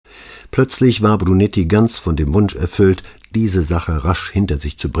Plötzlich war Brunetti ganz von dem Wunsch erfüllt, diese Sache rasch hinter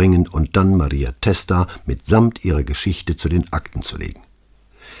sich zu bringen und dann Maria Testa mitsamt ihrer Geschichte zu den Akten zu legen.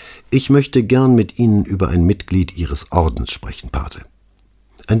 »Ich möchte gern mit Ihnen über ein Mitglied Ihres Ordens sprechen, Pate.«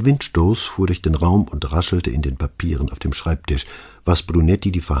 Ein Windstoß fuhr durch den Raum und raschelte in den Papieren auf dem Schreibtisch, was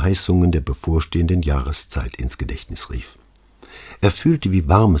Brunetti die Verheißungen der bevorstehenden Jahreszeit ins Gedächtnis rief. Er fühlte, wie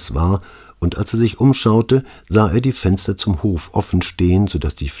warm es war, und als er sich umschaute, sah er die Fenster zum Hof offen stehen,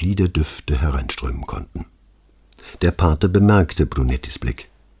 sodass die Fliederdüfte hereinströmen konnten. Der Pate bemerkte Brunettis Blick.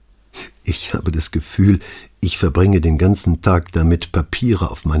 »Ich habe das Gefühl, ich verbringe den ganzen Tag damit,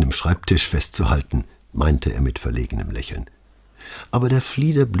 Papiere auf meinem Schreibtisch festzuhalten«, meinte er mit verlegenem Lächeln. »Aber der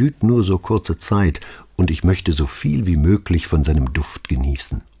Flieder blüht nur so kurze Zeit, und ich möchte so viel wie möglich von seinem Duft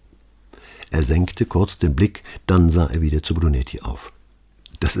genießen.« Er senkte kurz den Blick, dann sah er wieder zu Brunetti auf.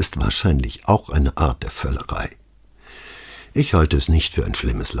 »Das ist wahrscheinlich auch eine Art der Völlerei.« »Ich halte es nicht für ein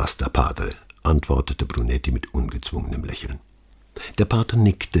schlimmes Laster, Padre«, antwortete Brunetti mit ungezwungenem Lächeln. Der Pater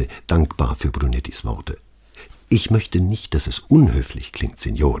nickte, dankbar für Brunettis Worte. »Ich möchte nicht, dass es unhöflich klingt,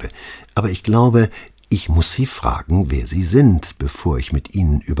 Signore, aber ich glaube, ich muss Sie fragen, wer Sie sind, bevor ich mit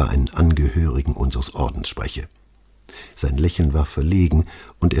Ihnen über einen Angehörigen unseres Ordens spreche.« Sein Lächeln war verlegen,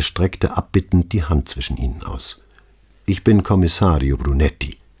 und er streckte abbittend die Hand zwischen ihnen aus. »Ich bin Kommissario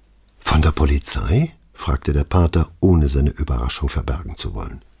Brunetti.« »Von der Polizei?« fragte der Pater, ohne seine Überraschung verbergen zu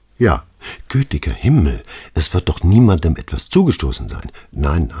wollen. »Ja, gütiger Himmel, es wird doch niemandem etwas zugestoßen sein.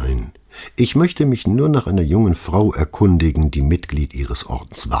 Nein, nein. Ich möchte mich nur nach einer jungen Frau erkundigen, die Mitglied Ihres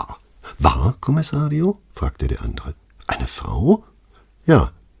Ordens war.« »War, Kommissario?« fragte der andere. »Eine Frau?«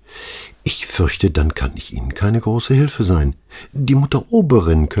 »Ja.« »Ich fürchte, dann kann ich Ihnen keine große Hilfe sein. Die Mutter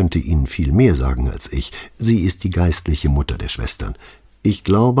Oberin könnte Ihnen viel mehr sagen als ich. Sie ist die geistliche Mutter der Schwestern. Ich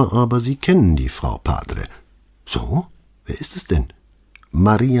glaube aber, Sie kennen die Frau Padre.« »So? Wer ist es denn?«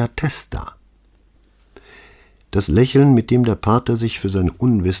 »Maria Testa.« Das Lächeln, mit dem der Pater sich für seine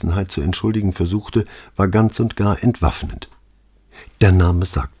Unwissenheit zu entschuldigen versuchte, war ganz und gar entwaffnend. »Der Name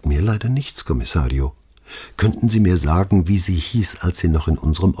sagt mir leider nichts, Kommissario. Könnten Sie mir sagen, wie sie hieß, als sie noch in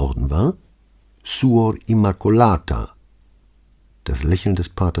unserem Orden war?« »Suor Immacolata.« Das Lächeln des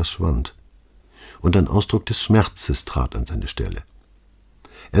Paters schwand, und ein Ausdruck des Schmerzes trat an seine Stelle.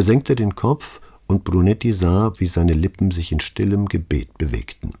 Er senkte den Kopf, und Brunetti sah, wie seine Lippen sich in stillem Gebet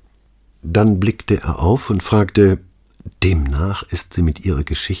bewegten. Dann blickte er auf und fragte, »Demnach ist sie mit ihrer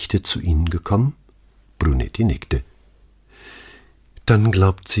Geschichte zu Ihnen gekommen?« Brunetti nickte. »Dann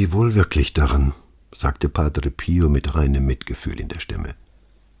glaubt sie wohl wirklich daran«, sagte Padre Pio mit reinem Mitgefühl in der Stimme.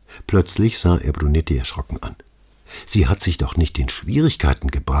 Plötzlich sah er Brunetti erschrocken an. Sie hat sich doch nicht in Schwierigkeiten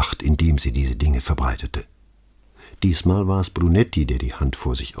gebracht, indem sie diese Dinge verbreitete. Diesmal war es Brunetti, der die Hand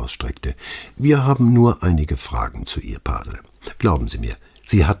vor sich ausstreckte. »Wir haben nur einige Fragen zu ihr, Padre. Glauben Sie mir,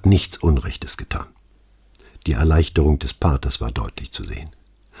 sie hat nichts Unrechtes getan.« Die Erleichterung des Paters war deutlich zu sehen.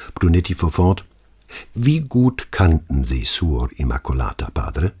 Brunetti fuhr fort, »Wie gut kannten Sie Suor Immacolata,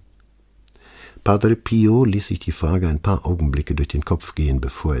 Padre?« Padre Pio ließ sich die Frage ein paar Augenblicke durch den Kopf gehen,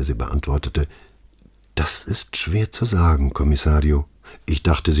 bevor er sie beantwortete. »Das ist schwer zu sagen, Kommissario. Ich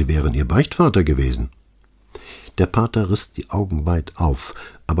dachte, Sie wären Ihr Beichtvater gewesen.« Der Pater riss die Augen weit auf,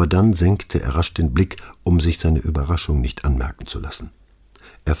 aber dann senkte er rasch den Blick, um sich seine Überraschung nicht anmerken zu lassen.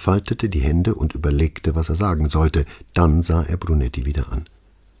 Er faltete die Hände und überlegte, was er sagen sollte. Dann sah er Brunetti wieder an.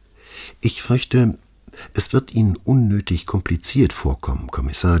 »Ich fürchte, es wird Ihnen unnötig kompliziert vorkommen,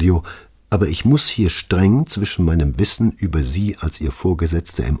 Kommissario, aber ich muss hier streng zwischen meinem Wissen über Sie als Ihr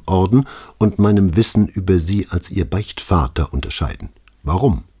Vorgesetzter im Orden und meinem Wissen über Sie als Ihr Beichtvater unterscheiden.«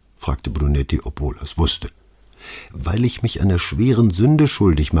 »Warum?« fragte Brunetti, obwohl er es wusste. »Weil ich mich einer schweren Sünde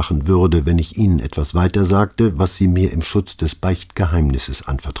schuldig machen würde, wenn ich Ihnen etwas weitersagte, was sie mir im Schutz des Beichtgeheimnisses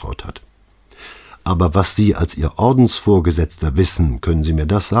anvertraut hat.« »Aber was Sie als Ihr Ordensvorgesetzter wissen, können Sie mir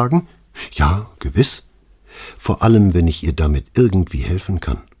das sagen?« »Ja, gewiss. Vor allem, wenn ich ihr damit irgendwie helfen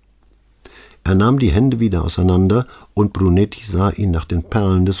kann.« Er nahm die Hände wieder auseinander, und Brunetti sah ihn nach den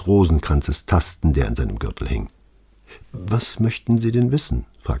Perlen des Rosenkranzes tasten, der an seinem Gürtel hing. »Was möchten Sie denn wissen?«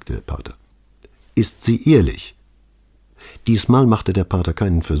 fragte der Pater. »Ist sie ehrlich?« Diesmal machte der Pater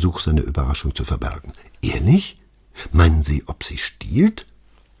keinen Versuch, seine Überraschung zu verbergen. »Ehrlich? Meinen Sie, ob sie stiehlt?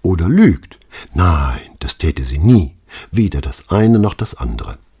 Oder lügt?« »Nein, das täte sie nie. Weder das eine noch das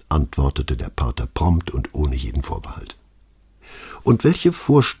andere«, antwortete der Pater prompt und ohne jeden Vorbehalt. »Und welche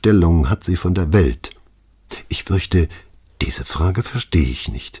Vorstellung hat sie von der Welt?« »Ich fürchte, diese Frage verstehe ich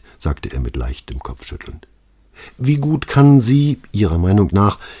nicht«, sagte er mit leichtem Kopfschütteln. »Wie gut kann sie, Ihrer Meinung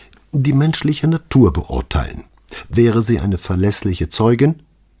nach, die menschliche Natur beurteilen? Wäre sie eine verlässliche Zeugin?«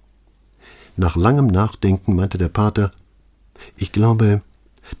 Nach langem Nachdenken meinte der Pater, »Ich glaube,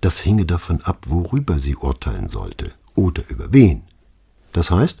 Das hinge davon ab, worüber sie urteilen sollte oder über wen.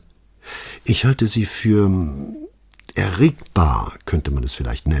 Das heißt, ich halte sie für erregbar, könnte man es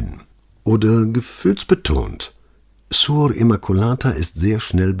vielleicht nennen, oder gefühlsbetont. Suor Immaculata ist sehr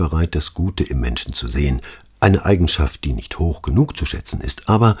schnell bereit, das Gute im Menschen zu sehen, eine Eigenschaft, die nicht hoch genug zu schätzen ist,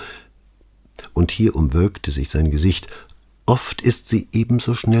 aber, und hier umwölkte sich sein Gesicht, oft ist sie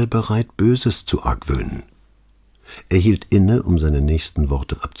ebenso schnell bereit, Böses zu argwöhnen. Er hielt inne, um seine nächsten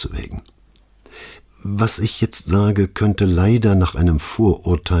Worte abzuwägen. Was ich jetzt sage, könnte leider nach einem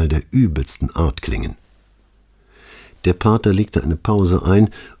Vorurteil der übelsten Art klingen. Der Pater legte eine Pause ein,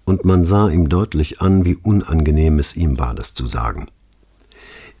 und man sah ihm deutlich an, wie unangenehm es ihm war, das zu sagen.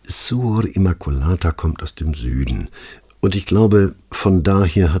 Suor Immaculata kommt aus dem Süden, und ich glaube, von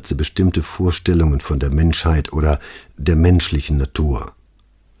daher hat sie bestimmte Vorstellungen von der Menschheit oder der menschlichen Natur.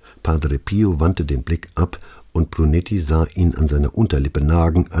 Padre Pio wandte den Blick ab, und Brunetti sah ihn an seiner Unterlippe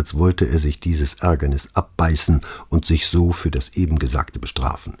nagen, als wollte er sich dieses Ärgernis abbeißen und sich so für das eben Gesagte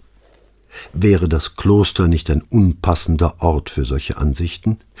bestrafen. Wäre das Kloster nicht ein unpassender Ort für solche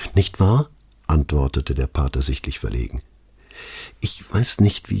Ansichten? Nicht wahr? Antwortete der Pater sichtlich verlegen. Ich weiß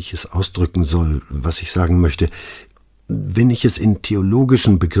nicht, wie ich es ausdrücken soll, was ich sagen möchte. Wenn ich es in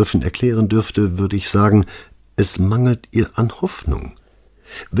theologischen Begriffen erklären dürfte, würde ich sagen, es mangelt ihr an Hoffnung.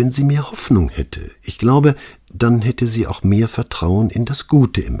 Wenn sie mehr Hoffnung hätte, ich glaube, dann hätte sie auch mehr Vertrauen in das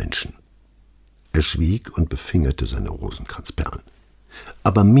Gute im Menschen. Er schwieg und befingerte seine Rosenkranzperlen.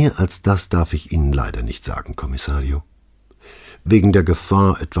 Aber mehr als das darf ich Ihnen leider nicht sagen, Kommissario. Wegen der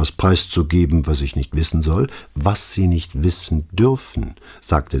Gefahr, etwas preiszugeben, was ich nicht wissen soll, was Sie nicht wissen dürfen,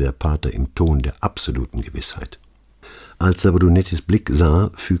 sagte der Pater im Ton der absoluten Gewissheit. Als er Brunettis Blick sah,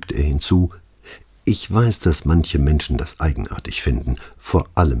 fügte er hinzu, ich weiß, dass manche Menschen das eigenartig finden, vor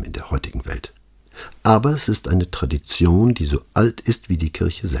allem in der heutigen Welt. Aber es ist eine Tradition, die so alt ist wie die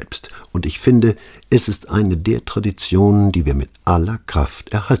Kirche selbst, und ich finde, es ist eine der Traditionen, die wir mit aller Kraft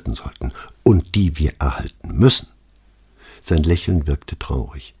erhalten sollten und die wir erhalten müssen. Sein Lächeln wirkte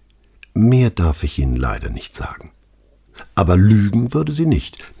traurig. Mehr darf ich Ihnen leider nicht sagen. Aber lügen würde sie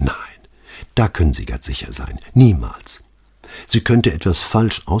nicht. Nein, da können Sie ganz sicher sein. Niemals. Sie könnte etwas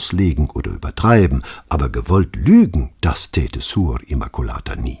falsch auslegen oder übertreiben, aber gewollt lügen, das täte Suor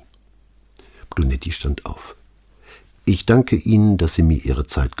Immaculata nie. Brunetti stand auf. »Ich danke Ihnen, dass Sie mir Ihre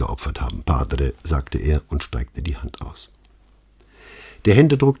Zeit geopfert haben, Padre«, sagte er und streckte die Hand aus. Der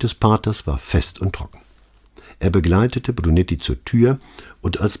Händedruck des Paters war fest und trocken. Er begleitete Brunetti zur Tür,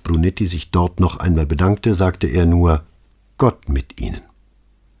 und als Brunetti sich dort noch einmal bedankte, sagte er nur, »Gott mit Ihnen«.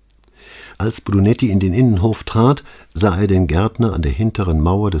 Als Brunetti in den Innenhof trat, sah er den Gärtner an der hinteren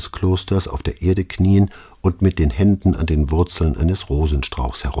Mauer des Klosters auf der Erde knien und mit den Händen an den Wurzeln eines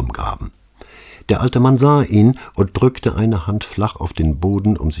Rosenstrauchs herumgraben. Der alte Mann sah ihn und drückte eine Hand flach auf den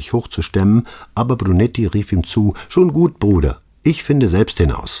Boden, um sich hochzustemmen, aber Brunetti rief ihm zu, »Schon gut, Bruder, ich finde selbst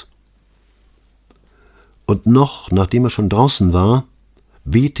hinaus.« Und noch, nachdem er schon draußen war,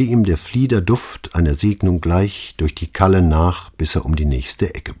 wehte ihm der Fliederduft einer Segnung gleich durch die Kalle nach, bis er um die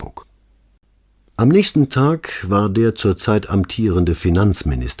nächste Ecke bog. Am nächsten Tag war der zurzeit amtierende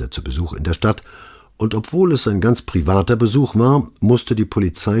Finanzminister zu Besuch in der Stadt, und obwohl es ein ganz privater Besuch war, musste die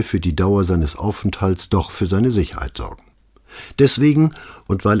Polizei für die Dauer seines Aufenthalts doch für seine Sicherheit sorgen. Deswegen,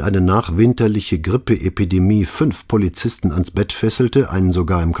 und weil eine nachwinterliche Grippeepidemie 5 Polizisten ans Bett fesselte, einen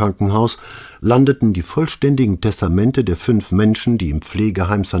sogar im Krankenhaus, landeten die vollständigen Testamente der 5 Menschen, die im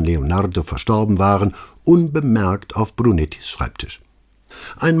Pflegeheim San Leonardo verstorben waren, unbemerkt auf Brunettis Schreibtisch.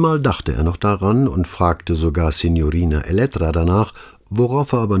 Einmal dachte er noch daran und fragte sogar Signorina Elettra danach,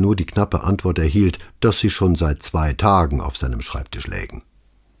 worauf er aber nur die knappe Antwort erhielt, dass sie schon seit 2 Tagen auf seinem Schreibtisch lägen.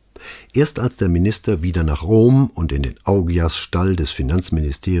 Erst als der Minister wieder nach Rom und in den Augiasstall des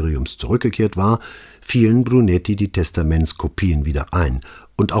Finanzministeriums zurückgekehrt war, fielen Brunetti die Testamentskopien wieder ein,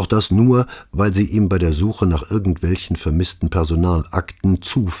 und auch das nur, weil sie ihm bei der Suche nach irgendwelchen vermissten Personalakten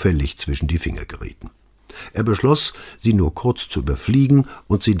zufällig zwischen die Finger gerieten. Er beschloss, sie nur kurz zu überfliegen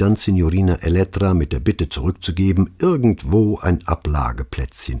und sie dann Signorina Elettra mit der Bitte zurückzugeben, irgendwo ein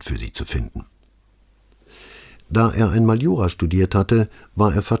Ablageplätzchen für sie zu finden. Da er einmal Jura studiert hatte,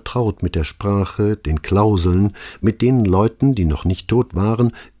 war er vertraut mit der Sprache, den Klauseln, mit denen Leuten, die noch nicht tot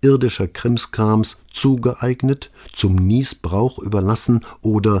waren, irdischer Krimskrams zugeeignet, zum Nießbrauch überlassen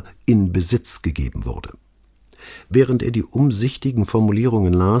oder in Besitz gegeben wurde. Während er die umsichtigen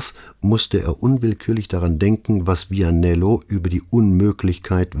Formulierungen las, musste er unwillkürlich daran denken, was Vianello über die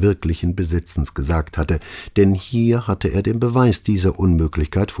Unmöglichkeit wirklichen Besitzens gesagt hatte, denn hier hatte er den Beweis dieser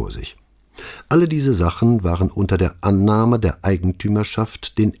Unmöglichkeit vor sich. Alle diese Sachen waren unter der Annahme der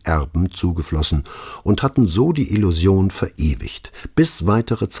Eigentümerschaft den Erben zugeflossen und hatten so die Illusion verewigt, bis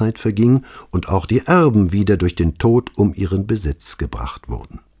weitere Zeit verging und auch die Erben wieder durch den Tod um ihren Besitz gebracht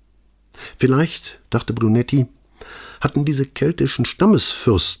wurden. Vielleicht, dachte Brunetti, hatten diese keltischen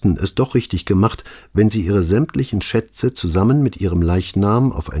Stammesfürsten es doch richtig gemacht, wenn sie ihre sämtlichen Schätze zusammen mit ihrem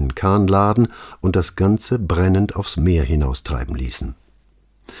Leichnam auf einen Kahn laden und das Ganze brennend aufs Meer hinaustreiben ließen.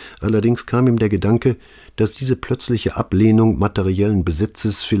 Allerdings kam ihm der Gedanke, dass diese plötzliche Ablehnung materiellen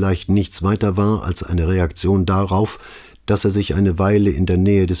Besitzes vielleicht nichts weiter war als eine Reaktion darauf, dass er sich eine Weile in der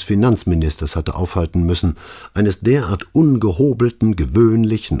Nähe des Finanzministers hatte aufhalten müssen, eines derart ungehobelten,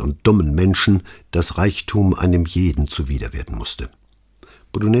 gewöhnlichen und dummen Menschen, dass Reichtum einem jeden zuwider werden musste.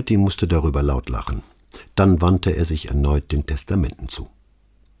 Brunetti musste darüber laut lachen. Dann wandte er sich erneut den Testamenten zu.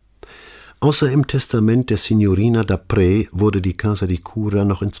 Außer im Testament der Signorina d'Apres wurde die Casa di Cura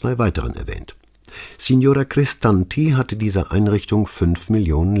noch in 2 weiteren erwähnt. Signora Cristanti hatte dieser Einrichtung 5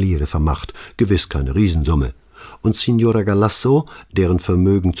 Millionen Lire vermacht, gewiss keine Riesensumme, und Signora Galasso, deren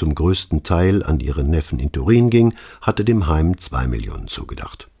Vermögen zum größten Teil an ihren Neffen in Turin ging, hatte dem Heim 2 Millionen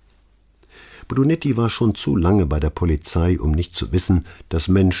zugedacht. Brunetti war schon zu lange bei der Polizei, um nicht zu wissen, dass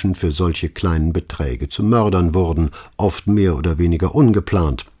Menschen für solche kleinen Beträge zu Mördern wurden, oft mehr oder weniger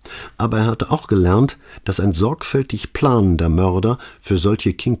ungeplant. Aber er hatte auch gelernt, dass ein sorgfältig planender Mörder für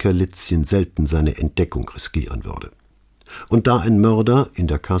solche Kinkerlitzchen selten seine Entdeckung riskieren würde. Und da ein Mörder in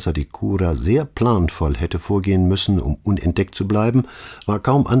der Casa di Cura sehr planvoll hätte vorgehen müssen, um unentdeckt zu bleiben, war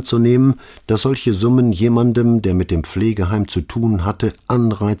kaum anzunehmen, dass solche Summen jemandem, der mit dem Pflegeheim zu tun hatte,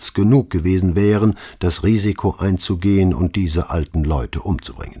 Anreiz genug gewesen wären, das Risiko einzugehen und diese alten Leute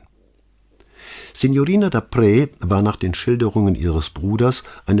umzubringen. Signorina d'Apres war nach den Schilderungen ihres Bruders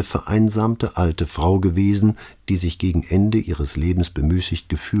eine vereinsamte alte Frau gewesen, die sich gegen Ende ihres Lebens bemüßigt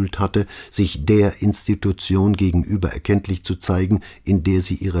gefühlt hatte, sich der Institution gegenüber erkenntlich zu zeigen, in der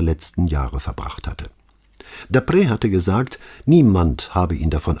sie ihre letzten Jahre verbracht hatte. D'Apres hatte gesagt, niemand habe ihn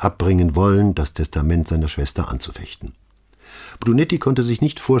davon abbringen wollen, das Testament seiner Schwester anzufechten. Brunetti konnte sich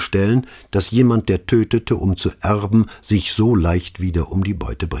nicht vorstellen, dass jemand, der tötete, um zu erben, sich so leicht wieder um die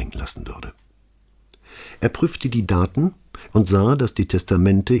Beute bringen lassen würde. Er prüfte die Daten und sah, dass die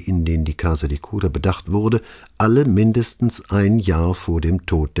Testamente, in denen die Casa di Cura bedacht wurde, alle mindestens 1 Jahr vor dem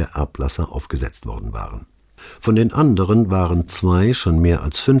Tod der Erblasser aufgesetzt worden waren. Von den anderen waren 2 schon mehr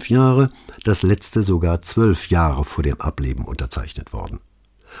als 5 Jahre, das letzte sogar 12 Jahre vor dem Ableben unterzeichnet worden.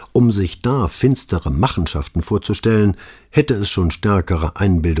 Um sich da finstere Machenschaften vorzustellen, hätte es schon stärkere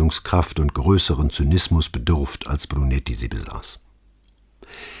Einbildungskraft und größeren Zynismus bedurft, als Brunetti sie besaß.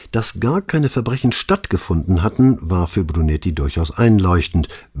 Dass gar keine Verbrechen stattgefunden hatten, war für Brunetti durchaus einleuchtend,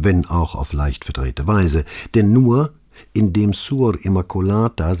 wenn auch auf leicht verdrehte Weise, denn nur indem Suor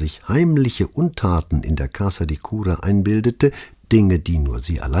Immacolata sich heimliche Untaten in der Casa di Cura einbildete, Dinge, die nur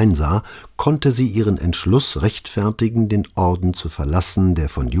sie allein sah, konnte sie ihren Entschluss rechtfertigen, den Orden zu verlassen, der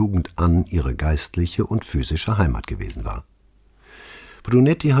von Jugend an ihre geistliche und physische Heimat gewesen war.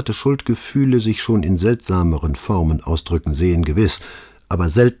 Brunetti hatte Schuldgefühle sich schon in seltsameren Formen ausdrücken sehen, gewiss, aber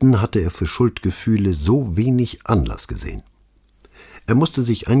selten hatte er für Schuldgefühle so wenig Anlass gesehen. Er musste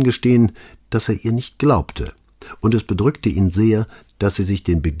sich eingestehen, dass er ihr nicht glaubte, und es bedrückte ihn sehr, dass sie sich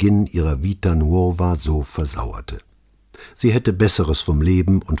den Beginn ihrer Vita Nuova so versauerte. Sie hätte Besseres vom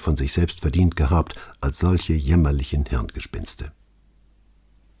Leben und von sich selbst verdient gehabt, als solche jämmerlichen Hirngespinste.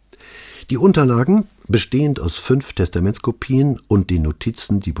 Die Unterlagen, bestehend aus 5 Testamentskopien und den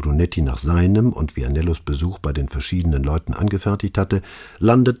Notizen, die Brunetti nach seinem und Vianellos Besuch bei den verschiedenen Leuten angefertigt hatte,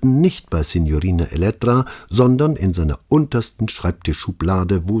 landeten nicht bei Signorina Elettra, sondern in seiner untersten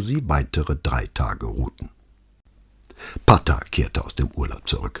Schreibtischschublade, wo sie weitere 3 Tage ruhten. Pata kehrte aus dem Urlaub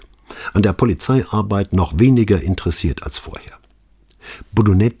zurück, an der Polizeiarbeit noch weniger interessiert als vorher.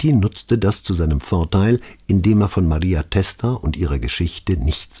 Brunetti nutzte das zu seinem Vorteil, indem er von Maria Testa und ihrer Geschichte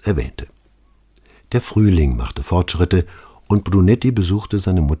nichts erwähnte. Der Frühling machte Fortschritte und Brunetti besuchte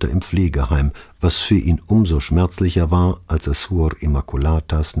seine Mutter im Pflegeheim, was für ihn umso schmerzlicher war, als er Suor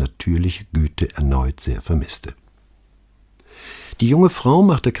Immacolatas natürliche Güte erneut sehr vermisste. Die junge Frau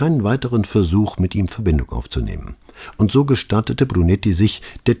machte keinen weiteren Versuch, mit ihm Verbindung aufzunehmen. Und so gestattete Brunetti sich,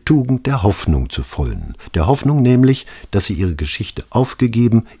 der Tugend der Hoffnung zu frönen. Der Hoffnung nämlich, dass sie ihre Geschichte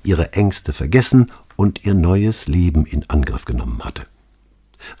aufgegeben, ihre Ängste vergessen und ihr neues Leben in Angriff genommen hatte.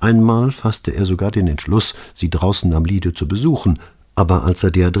 Einmal fasste er sogar den Entschluss, sie draußen am Lido zu besuchen, aber als er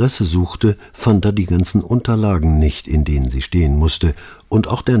die Adresse suchte, fand er die ganzen Unterlagen nicht, in denen sie stehen musste, und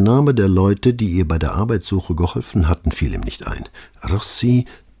auch der Name der Leute, die ihr bei der Arbeitssuche geholfen hatten, fiel ihm nicht ein. Rossi,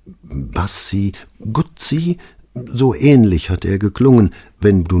 Bassi, Guzzi, So ähnlich hatte er geklungen,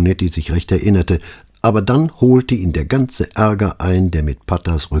 wenn Brunetti sich recht erinnerte, aber dann holte ihn der ganze Ärger ein, der mit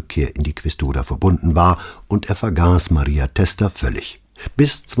Pattas Rückkehr in die Questura verbunden war, und er vergaß Maria Testa völlig.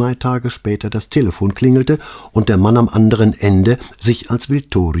 Bis 2 Tage später das Telefon klingelte und der Mann am anderen Ende sich als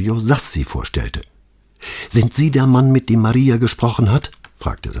Vittorio Sassi vorstellte. »Sind Sie der Mann, mit dem Maria gesprochen hat?«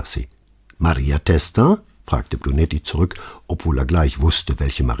 fragte Sassi. »Maria Testa?« fragte Brunetti zurück, obwohl er gleich wusste,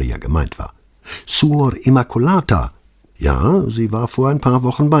 welche Maria gemeint war. »Suor Immacolata?« »Ja, sie war vor ein paar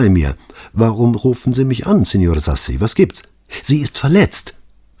Wochen bei mir. Warum rufen Sie mich an, Signor Sassi? Was gibt's?« »Sie ist verletzt.«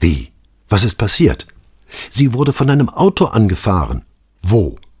 »Wie? Was ist passiert?« »Sie wurde von einem Auto angefahren.«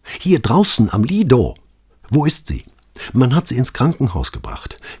 »Wo?« »Hier draußen am Lido.« »Wo ist sie?« »Man hat sie ins Krankenhaus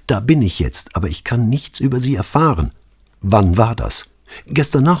gebracht. Da bin ich jetzt, aber ich kann nichts über sie erfahren.« »Wann war das?«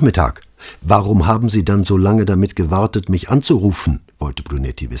 »Gestern Nachmittag.« »Warum haben Sie dann so lange damit gewartet, mich anzurufen?« wollte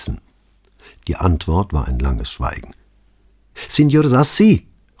Brunetti wissen. Die Antwort war ein langes Schweigen. »Signor Sassi«,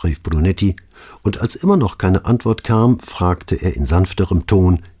 rief Brunetti, und als immer noch keine Antwort kam, fragte er in sanfterem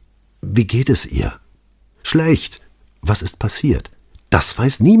Ton, »Wie geht es ihr?« »Schlecht.« »Was ist passiert?« »Das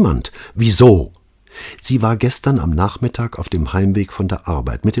weiß niemand.« »Wieso?« »Sie war gestern am Nachmittag auf dem Heimweg von der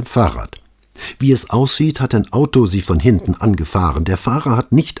Arbeit mit dem Fahrrad. Wie es aussieht, hat ein Auto sie von hinten angefahren. Der Fahrer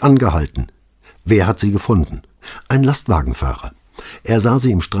hat nicht angehalten. Wer hat sie gefunden?« »Ein Lastwagenfahrer. Er sah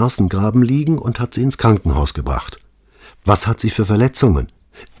sie im Straßengraben liegen und hat sie ins Krankenhaus gebracht.« »Was hat sie für Verletzungen?«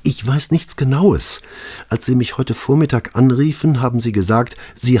 »Ich weiß nichts Genaues. Als Sie mich heute Vormittag anriefen, haben Sie gesagt,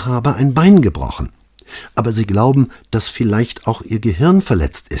 sie habe ein Bein gebrochen. Aber Sie glauben, dass vielleicht auch Ihr Gehirn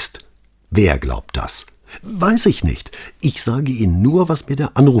verletzt ist.« »Wer glaubt das?« »Weiß ich nicht. Ich sage Ihnen nur, was mir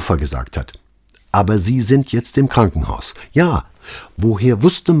der Anrufer gesagt hat.« »Aber Sie sind jetzt im Krankenhaus?« »Ja.« »Woher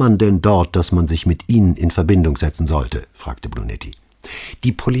wusste man denn dort, dass man sich mit Ihnen in Verbindung setzen sollte?« fragte Brunetti.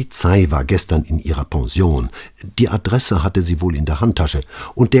 »Die Polizei war gestern in ihrer Pension. Die Adresse hatte sie wohl in der Handtasche,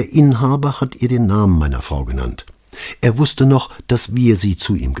 und der Inhaber hat ihr den Namen meiner Frau genannt. Er wusste noch, dass wir sie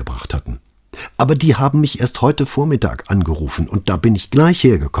zu ihm gebracht hatten. Aber die haben mich erst heute Vormittag angerufen, und da bin ich gleich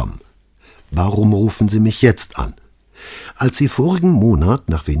hergekommen.« »Warum rufen Sie mich jetzt an?« »Als sie vorigen Monat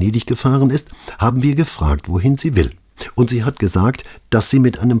nach Venedig gefahren ist, haben wir gefragt, wohin sie will. Und sie hat gesagt, dass sie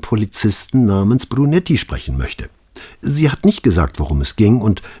mit einem Polizisten namens Brunetti sprechen möchte. Sie hat nicht gesagt, worum es ging,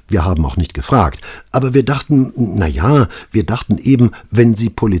 und wir haben auch nicht gefragt. Aber wir dachten, wir dachten eben, wenn Sie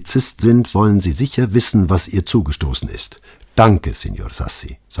Polizist sind, wollen Sie sicher wissen, was ihr zugestoßen ist.« »Danke, Signor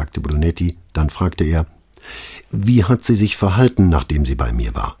Sassi«, sagte Brunetti. Dann fragte er, »Wie hat sie sich verhalten, nachdem sie bei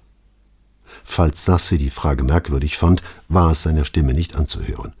mir war?« Falls Sassi die Frage merkwürdig fand, war es seiner Stimme nicht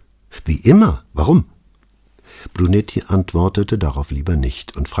anzuhören. »Wie immer. Warum?« Brunetti antwortete darauf lieber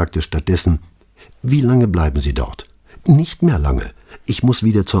nicht und fragte stattdessen, »Wie lange bleiben Sie dort?« »Nicht mehr lange. Ich muss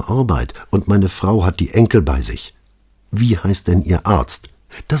wieder zur Arbeit, und meine Frau hat die Enkel bei sich.« »Wie heißt denn Ihr Arzt?«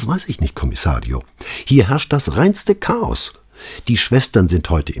 »Das weiß ich nicht, Kommissario. Hier herrscht das reinste Chaos. Die Schwestern sind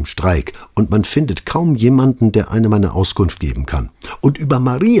heute im Streik, und man findet kaum jemanden, der einem eine Auskunft geben kann. Und über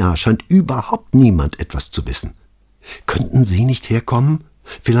Maria scheint überhaupt niemand etwas zu wissen. Könnten Sie nicht herkommen?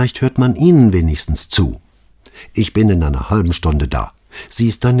 Vielleicht hört man Ihnen wenigstens zu.« »Ich bin in einer halben Stunde da. Sie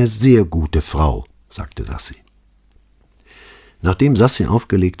ist eine sehr gute Frau«, sagte Sassi. Nachdem Sassi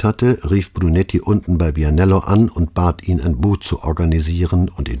aufgelegt hatte, rief Brunetti unten bei Vianello an und bat ihn, ein Boot zu organisieren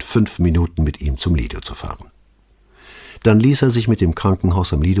und in 5 Minuten mit ihm zum Lido zu fahren. Dann ließ er sich mit dem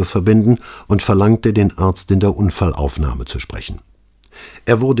Krankenhaus am Lido verbinden und verlangte, den Arzt in der Unfallaufnahme zu sprechen.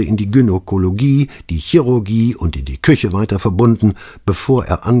 Er wurde in die Gynäkologie, die Chirurgie und in die Küche weiter verbunden, bevor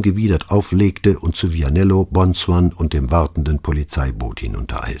er angewidert auflegte und zu Vianello, Bonzuan und dem wartenden Polizeiboot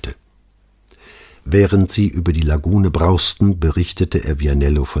hinuntereilte. Während sie über die Lagune brausten, berichtete er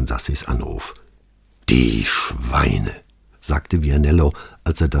Vianello von Sassis Anruf. »Die Schweine«, sagte Vianello,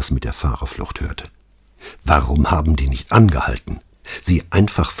 als er das mit der Fahrerflucht hörte. »Warum haben die nicht angehalten, sie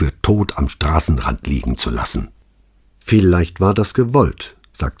einfach für tot am Straßenrand liegen zu lassen?« »Vielleicht war das gewollt«,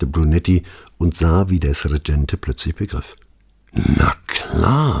 sagte Brunetti und sah, wie der Sergeante plötzlich begriff. »Na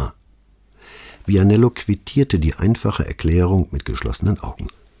klar.« Vianello quittierte die einfache Erklärung mit geschlossenen Augen.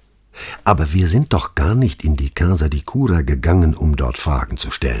 »Aber wir sind doch gar nicht in die Casa di Cura gegangen, um dort Fragen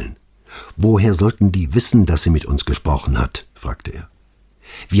zu stellen. Woher sollten die wissen, dass sie mit uns gesprochen hat?« fragte er.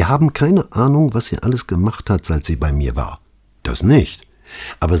 »Wir haben keine Ahnung, was sie alles gemacht hat, seit sie bei mir war.« »Das nicht.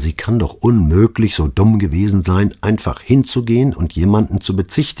 Aber sie kann doch unmöglich so dumm gewesen sein, einfach hinzugehen und jemanden zu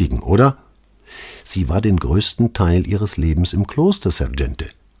bezichtigen, oder?« »Sie war den größten Teil ihres Lebens im Kloster, Sergeante.«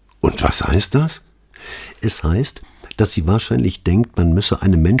 »Und was heißt das?« »Es heißt, dass sie wahrscheinlich denkt, man müsse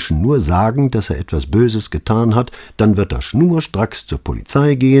einem Menschen nur sagen, dass er etwas Böses getan hat, dann wird er schnurstracks zur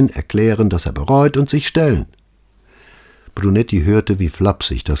Polizei gehen, erklären, dass er bereut und sich stellen.« Brunetti hörte, wie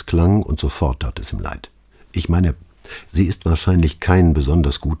flapsig das klang, und sofort tat es ihm leid. Ich meine, sie ist wahrscheinlich kein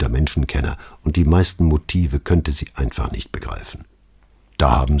besonders guter Menschenkenner, und die meisten Motive könnte sie einfach nicht begreifen.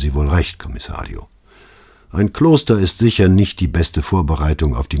 Da haben Sie wohl recht, Kommissario. Ein Kloster ist sicher nicht die beste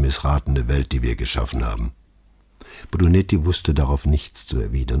Vorbereitung auf die missratene Welt, die wir geschaffen haben. Brunetti wusste darauf nichts zu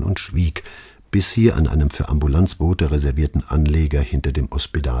erwidern und schwieg, bis sie an einem für Ambulanzboote reservierten Anleger hinter dem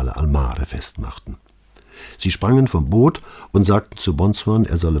Ospedale al Mare festmachten. Sie sprangen vom Boot und sagten zu Bonsoir,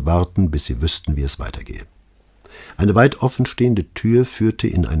 er solle warten, bis sie wüssten, wie es weitergehe. Eine weit offenstehende Tür führte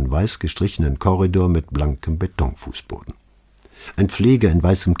in einen weiß gestrichenen Korridor mit blankem Betonfußboden. Ein Pfleger in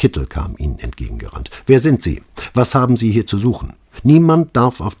weißem Kittel kam ihnen entgegengerannt. »Wer sind Sie? Was haben Sie hier zu suchen? Niemand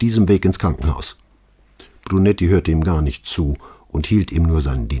darf auf diesem Weg ins Krankenhaus.« Brunetti hörte ihm gar nicht zu und hielt ihm nur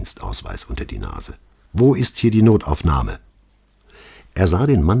seinen Dienstausweis unter die Nase. »Wo ist hier die Notaufnahme?« Er sah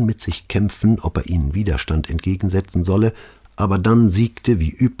den Mann mit sich kämpfen, ob er ihnen Widerstand entgegensetzen solle, aber dann siegte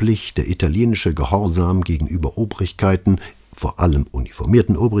wie üblich der italienische Gehorsam gegenüber Obrigkeiten, vor allem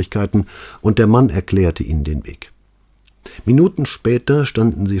uniformierten Obrigkeiten, und der Mann erklärte ihnen den Weg. Minuten später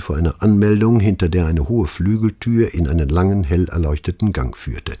standen sie vor einer Anmeldung, hinter der eine hohe Flügeltür in einen langen, hell erleuchteten Gang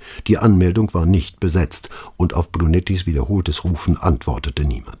führte. Die Anmeldung war nicht besetzt, und auf Brunettis wiederholtes Rufen antwortete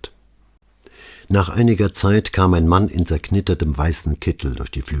niemand. Nach einiger Zeit kam ein Mann in zerknittertem weißen Kittel durch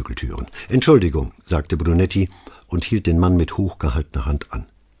die Flügeltüren. »Entschuldigung«, sagte Brunetti und hielt den Mann mit hochgehaltener Hand an.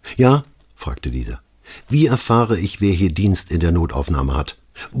 »Ja?« fragte dieser. »Wie erfahre ich, wer hier Dienst in der Notaufnahme hat?«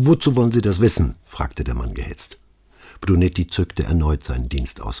 »Wozu wollen Sie das wissen?« fragte der Mann gehetzt. Brunetti zückte erneut seinen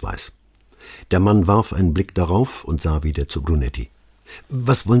Dienstausweis. Der Mann warf einen Blick darauf und sah wieder zu Brunetti.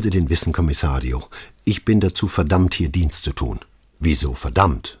 »Was wollen Sie denn wissen, Kommissario? Ich bin dazu verdammt, hier Dienst zu tun.« »Wieso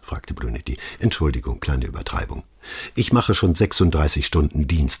verdammt?« fragte Brunetti. »Entschuldigung, kleine Übertreibung. Ich mache schon 36 Stunden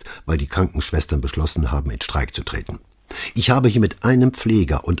Dienst, weil die Krankenschwestern beschlossen haben, in Streik zu treten. Ich habe hier mit einem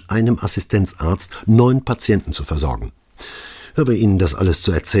Pfleger und einem Assistenzarzt 9 Patienten zu versorgen. Aber Ihnen das alles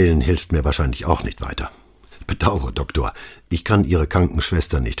zu erzählen, hilft mir wahrscheinlich auch nicht weiter. Bedauere, Doktor, ich kann Ihre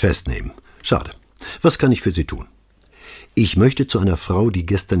Krankenschwester nicht festnehmen. Schade. Was kann ich für Sie tun?« »Ich möchte zu einer Frau, die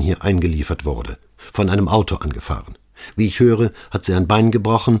gestern hier eingeliefert wurde, von einem Auto angefahren. Wie ich höre, hat sie ein Bein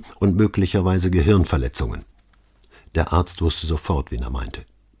gebrochen und möglicherweise Gehirnverletzungen.« Der Arzt wusste sofort, wen er meinte.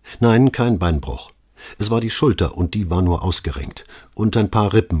 »Nein, kein Beinbruch. Es war die Schulter, und die war nur ausgerenkt, und ein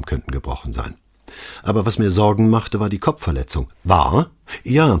paar Rippen könnten gebrochen sein. Aber was mir Sorgen machte, war die Kopfverletzung.« »Wahr?«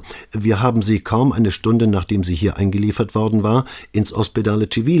 »Ja, wir haben sie kaum eine Stunde, nachdem sie hier eingeliefert worden war, ins Ospedale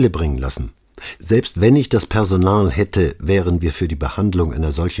Civile bringen lassen. Selbst wenn ich das Personal hätte, wären wir für die Behandlung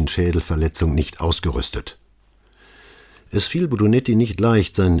einer solchen Schädelverletzung nicht ausgerüstet.« Es fiel Brunetti nicht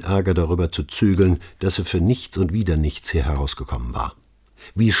leicht, seinen Ärger darüber zu zügeln, dass er für nichts und wieder nichts hier herausgekommen war.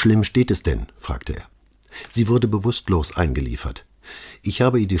 »Wie schlimm steht es denn?« fragte er. »Sie wurde bewusstlos eingeliefert. Ich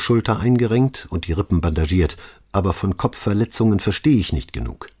habe ihr die Schulter eingerenkt und die Rippen bandagiert, aber von Kopfverletzungen verstehe ich nicht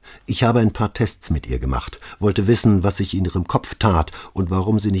genug. Ich habe ein paar Tests mit ihr gemacht, wollte wissen, was sich in ihrem Kopf tat und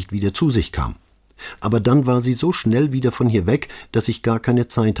warum sie nicht wieder zu sich kam. Aber dann war sie so schnell wieder von hier weg, dass ich gar keine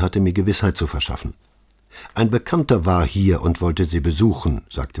Zeit hatte, mir Gewissheit zu verschaffen. »Ein Bekannter war hier und wollte sie besuchen«,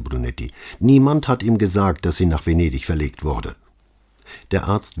 sagte Brunetti. »Niemand hat ihm gesagt, dass sie nach Venedig verlegt wurde.« Der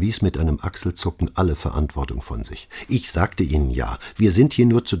Arzt wies mit einem Achselzucken alle Verantwortung von sich. »Ich sagte Ihnen ja, wir sind hier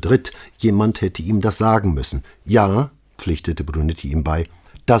nur zu dritt. Jemand hätte ihm das sagen müssen.« »Ja«, pflichtete Brunetti ihm bei,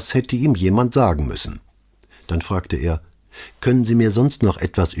 »das hätte ihm jemand sagen müssen.« Dann fragte er, »Können Sie mir sonst noch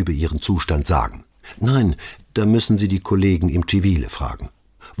etwas über Ihren Zustand sagen?« »Nein, da müssen Sie die Kollegen im Civile fragen.«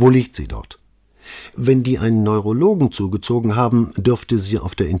 »Wo liegt sie dort?« »Wenn die einen Neurologen zugezogen haben, dürfte sie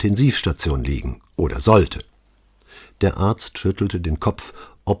auf der Intensivstation liegen. Oder sollte.« Der Arzt schüttelte den Kopf,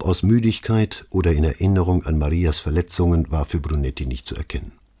 ob aus Müdigkeit oder in Erinnerung an Marias Verletzungen, war für Brunetti nicht zu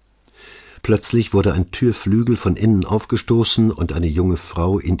erkennen. Plötzlich wurde ein Türflügel von innen aufgestoßen und eine junge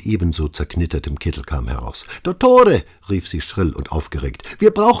Frau in ebenso zerknittertem Kittel kam heraus. »Dottore«, rief sie schrill und aufgeregt,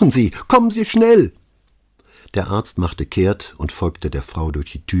 »wir brauchen Sie, kommen Sie schnell!« Der Arzt machte kehrt und folgte der Frau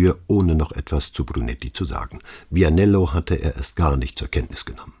durch die Tür, ohne noch etwas zu Brunetti zu sagen. Vianello hatte er erst gar nicht zur Kenntnis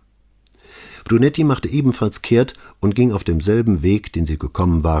genommen. Brunetti machte ebenfalls kehrt und ging auf demselben Weg, den sie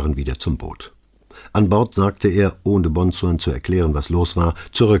gekommen waren, wieder zum Boot. An Bord sagte er, ohne Bonsoir zu erklären, was los war,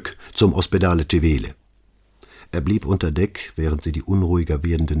 »Zurück zum Ospedale Civile.« Er blieb unter Deck, während sie die unruhiger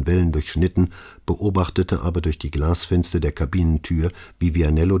werdenden Wellen durchschnitten, beobachtete aber durch die Glasfenster der Kabinentür, wie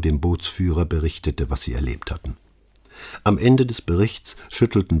Vianello dem Bootsführer berichtete, was sie erlebt hatten. Am Ende des Berichts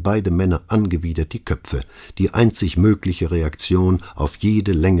schüttelten beide Männer angewidert die Köpfe, die einzig mögliche Reaktion auf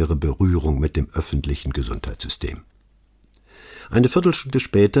jede längere Berührung mit dem öffentlichen Gesundheitssystem. Eine Viertelstunde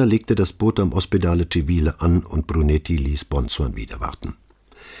später legte das Boot am Ospedale Civile an und Brunetti ließ Bonsoir wieder warten.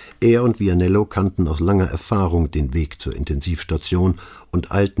 Er und Vianello kannten aus langer Erfahrung den Weg zur Intensivstation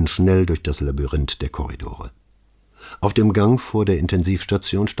und eilten schnell durch das Labyrinth der Korridore. Auf dem Gang vor der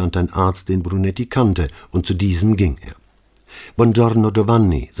Intensivstation stand ein Arzt, den Brunetti kannte, und zu diesem ging er. »Buongiorno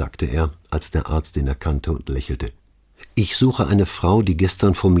Giovanni«, sagte er, als der Arzt ihn erkannte und lächelte. »Ich suche eine Frau, die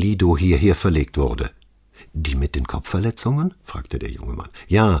gestern vom Lido hierher verlegt wurde.« »Die mit den Kopfverletzungen?« fragte der junge Mann.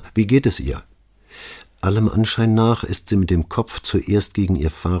 »Ja, wie geht es ihr?« »Allem Anschein nach ist sie mit dem Kopf zuerst gegen ihr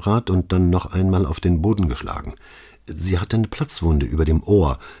Fahrrad und dann noch einmal auf den Boden geschlagen. Sie hat eine Platzwunde über dem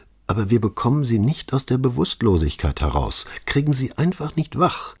Ohr, aber wir bekommen sie nicht aus der Bewusstlosigkeit heraus, kriegen sie einfach nicht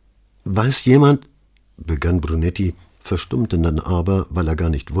wach.« »Weiß jemand«, begann Brunetti, verstummte dann aber, weil er gar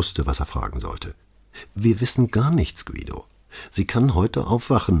nicht wusste, was er fragen sollte. »Wir wissen gar nichts, Guido. Sie kann heute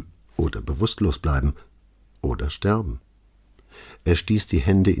aufwachen oder bewusstlos bleiben oder sterben.« Er stieß die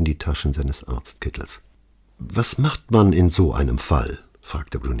Hände in die Taschen seines Arztkittels. »Was macht man in so einem Fall?«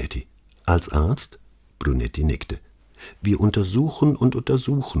 fragte Brunetti. »Als Arzt?« Brunetti nickte. »Wir untersuchen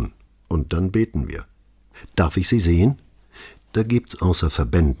und dann beten wir.« »Darf ich Sie sehen?« »Da gibt's außer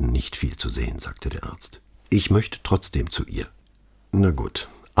Verbänden nicht viel zu sehen«, sagte der Arzt. »Ich möchte trotzdem zu ihr.« »Na gut,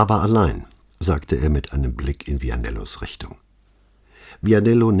 aber allein«, sagte er mit einem Blick in Vianellos Richtung.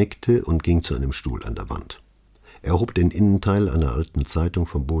 Vianello nickte und ging zu einem Stuhl an der Wand. Er hob den Innenteil einer alten Zeitung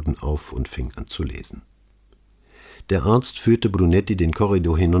vom Boden auf und fing an zu lesen. Der Arzt führte Brunetti den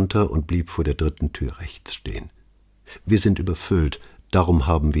Korridor hinunter und blieb vor der dritten Tür rechts stehen. »Wir sind überfüllt, darum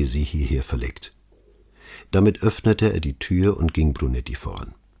haben wir Sie hierher verlegt.« Damit öffnete er die Tür und ging Brunetti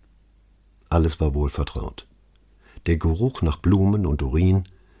voran. Alles war wohlvertraut. Der Geruch nach Blumen und Urin,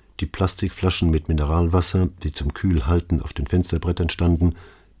 die Plastikflaschen mit Mineralwasser, die zum Kühlhalten auf den Fensterbrettern standen,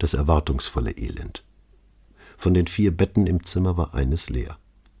 das erwartungsvolle Elend. Von den 4 Betten im Zimmer war eines leer.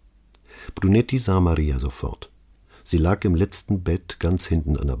 Brunetti sah Maria sofort. Sie lag im letzten Bett ganz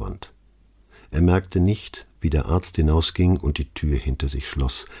hinten an der Wand. Er merkte nicht, wie der Arzt hinausging und die Tür hinter sich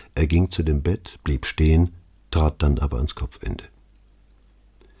schloss. Er ging zu dem Bett, blieb stehen, trat dann aber ans Kopfende.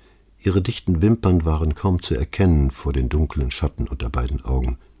 Ihre dichten Wimpern waren kaum zu erkennen vor den dunklen Schatten unter beiden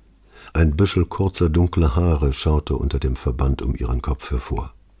Augen. Ein Büschel kurzer, dunkler Haare schaute unter dem Verband um ihren Kopf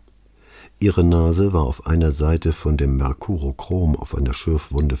hervor. Ihre Nase war auf einer Seite von dem Merkurochrom auf einer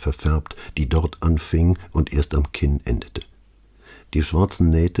Schürfwunde verfärbt, die dort anfing und erst am Kinn endete. Die schwarzen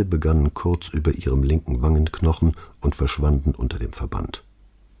Nähte begannen kurz über ihrem linken Wangenknochen und verschwanden unter dem Verband.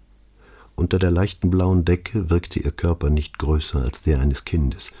 Unter der leichten blauen Decke wirkte ihr Körper nicht größer als der eines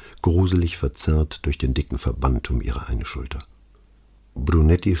Kindes, gruselig verzerrt durch den dicken Verband um ihre eine Schulter.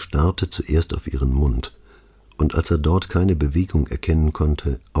 Brunetti starrte zuerst auf ihren Mund und als er dort keine Bewegung erkennen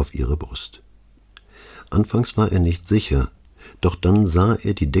konnte, auf ihre Brust. Anfangs war er nicht sicher, doch dann sah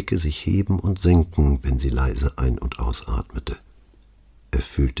er die Decke sich heben und senken, wenn sie leise ein- und ausatmete. Er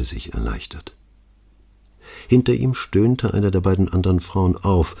fühlte sich erleichtert. Hinter ihm stöhnte eine der beiden anderen Frauen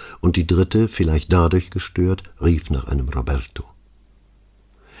auf, und die dritte, vielleicht dadurch gestört, rief nach einem Roberto.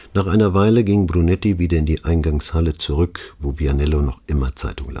 Nach einer Weile ging Brunetti wieder in die Eingangshalle zurück, wo Vianello noch immer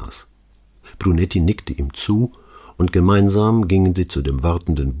Zeitung las. Brunetti nickte ihm zu, und gemeinsam gingen sie zu dem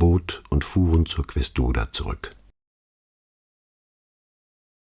wartenden Boot und fuhren zur Questura zurück.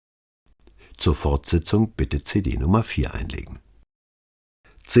 Zur Fortsetzung bitte CD Nummer 4 einlegen.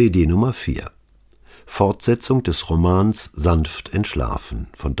 CD Nummer 4. Fortsetzung des Romans Sanft, entschlafen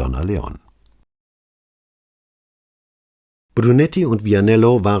von Donna Leon. Brunetti und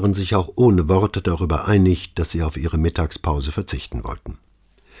Vianello waren sich auch ohne Worte darüber einig, dass sie auf ihre Mittagspause verzichten wollten.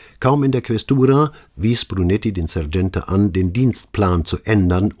 Kaum in der Questura wies Brunetti den Sergente an, den Dienstplan zu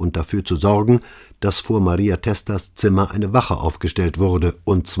ändern und dafür zu sorgen, dass vor Maria Testas Zimmer eine Wache aufgestellt wurde,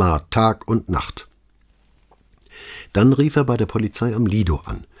 und zwar Tag und Nacht. Dann rief er bei der Polizei am Lido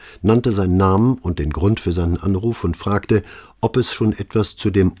an, nannte seinen Namen und den Grund für seinen Anruf und fragte, ob es schon etwas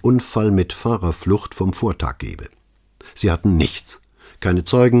zu dem Unfall mit Fahrerflucht vom Vortag gebe. Sie hatten nichts, keine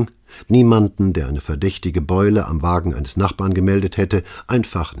Zeugen, niemanden, der eine verdächtige Beule am Wagen eines Nachbarn gemeldet hätte,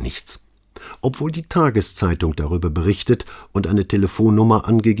 einfach nichts. Obwohl die Tageszeitung darüber berichtet und eine Telefonnummer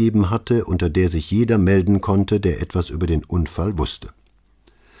angegeben hatte, unter der sich jeder melden konnte, der etwas über den Unfall wusste.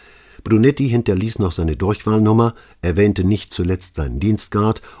 Brunetti hinterließ noch seine Durchwahlnummer, erwähnte nicht zuletzt seinen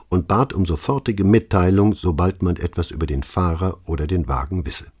Dienstgrad und bat um sofortige Mitteilung, sobald man etwas über den Fahrer oder den Wagen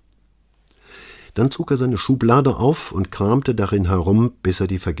wisse. Dann zog er seine Schublade auf und kramte darin herum, bis er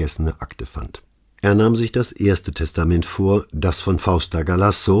die vergessene Akte fand. Er nahm sich das erste Testament vor, das von Fausta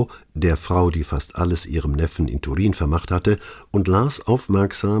Galasso, der Frau, die fast alles ihrem Neffen in Turin vermacht hatte, und las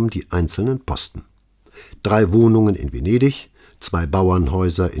aufmerksam die einzelnen Posten. 3 Wohnungen in Venedig, 2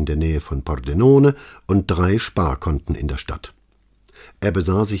 Bauernhäuser in der Nähe von Pordenone und 3 Sparkonten in der Stadt. Er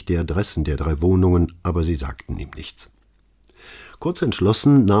besah sich die Adressen der 3 Wohnungen, aber sie sagten ihm nichts. Kurz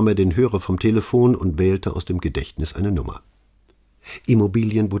entschlossen nahm er den Hörer vom Telefon und wählte aus dem Gedächtnis eine Nummer.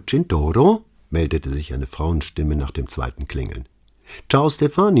 »Immobilien Bucintoro?« meldete sich eine Frauenstimme nach dem zweiten Klingeln. »Ciao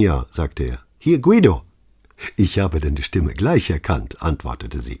Stefania«, sagte er. »Hier Guido.« »Ich habe deine Stimme gleich erkannt«,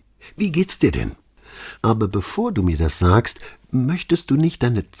 antwortete sie. »Wie geht's dir denn? Aber bevor du mir das sagst, möchtest du nicht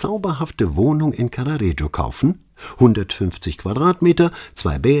deine zauberhafte Wohnung in Carareggio kaufen? 150 Quadratmeter,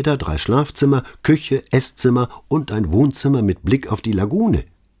 2 Bäder, 3 Schlafzimmer, Küche, Esszimmer und ein Wohnzimmer mit Blick auf die Lagune.«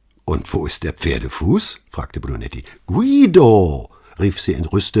 »Und wo ist der Pferdefuß?« fragte Brunetti. »Guido«, rief sie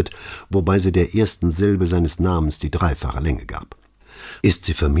entrüstet, wobei sie der ersten Silbe seines Namens die 3-fache Länge gab. »Ist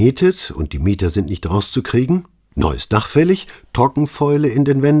sie vermietet und die Mieter sind nicht rauszukriegen? Neues Dach fällig? Trockenfäule in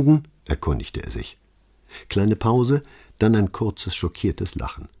den Wänden?« erkundigte er sich. Kleine Pause, dann ein kurzes, schockiertes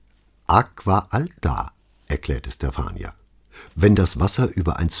Lachen. »Aqua alta«, erklärte Stefania. »Wenn das Wasser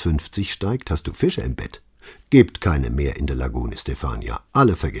über 1,50 steigt, hast du Fische im Bett. Gebt keine mehr in der Lagune, Stefania,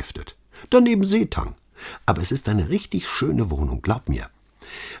 alle vergiftet. Daneben Seetang. Aber es ist eine richtig schöne Wohnung, glaub mir.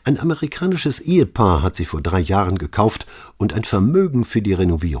 Ein amerikanisches Ehepaar hat sie vor 3 Jahren gekauft und ein Vermögen für die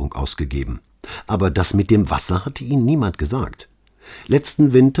Renovierung ausgegeben. Aber das mit dem Wasser hatte ihnen niemand gesagt.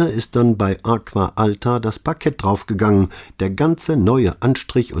 Letzten Winter ist dann bei Aqua Alta das Parkett draufgegangen, der ganze neue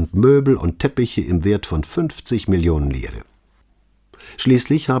Anstrich und Möbel und Teppiche im Wert von 50 Millionen Lire.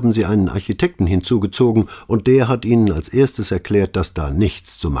 Schließlich haben sie einen Architekten hinzugezogen und der hat ihnen als erstes erklärt, dass da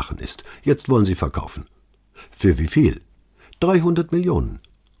nichts zu machen ist. Jetzt wollen sie verkaufen. Für wie viel? 300 Millionen.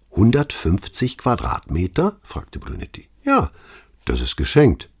 150 Quadratmeter? fragte Brunetti. Ja, das ist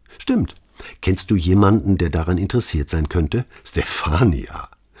geschenkt. Stimmt. Kennst du jemanden, der daran interessiert sein könnte? Stefania.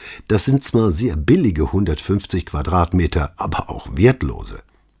 Das sind zwar sehr billige 150 Quadratmeter, aber auch wertlose.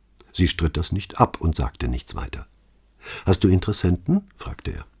 Sie stritt das nicht ab und sagte nichts weiter. »Hast du Interessenten?«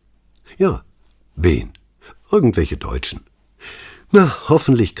 fragte er. »Ja.« »Wen?« »Irgendwelche Deutschen.« »Na,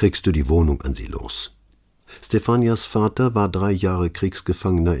 hoffentlich kriegst du die Wohnung an sie los.« Stefanias Vater war 3 Jahre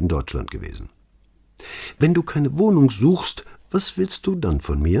Kriegsgefangener in Deutschland gewesen. »Wenn du keine Wohnung suchst, was willst du dann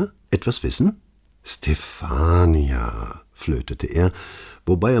von mir? Etwas wissen?« »Stefania«, flötete er,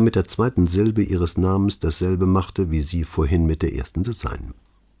 wobei er mit der 2. Silbe ihres Namens dasselbe machte, wie sie vorhin mit der ersten des seinen.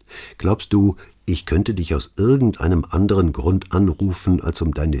 »Glaubst du, ich könnte dich aus irgendeinem anderen Grund anrufen, als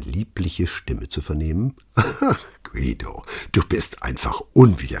um deine liebliche Stimme zu vernehmen?« »Guido, du bist einfach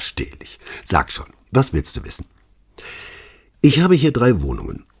unwiderstehlich. Sag schon, was willst du wissen?« »Ich habe hier 3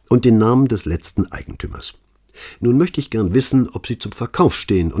 Wohnungen und den Namen des letzten Eigentümers. Nun möchte ich gern wissen, ob sie zum Verkauf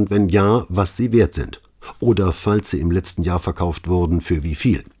stehen und wenn ja, was sie wert sind. Oder, falls sie im letzten Jahr verkauft wurden, für wie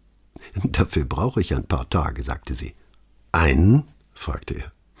viel?« »Dafür brauche ich ein paar Tage«, sagte sie. »Einen?« fragte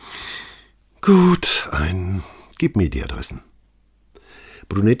er. »Gut, einen. Gib mir die Adressen.«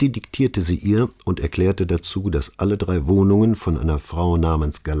 Brunetti diktierte sie ihr und erklärte dazu, dass alle 3 Wohnungen von einer Frau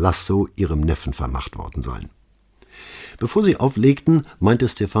namens Galasso ihrem Neffen vermacht worden seien. Bevor sie auflegten, meinte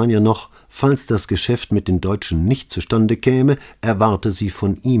Stefania noch, falls das Geschäft mit den Deutschen nicht zustande käme, erwarte sie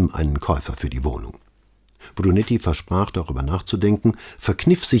von ihm einen Käufer für die Wohnung. Brunetti versprach, darüber nachzudenken,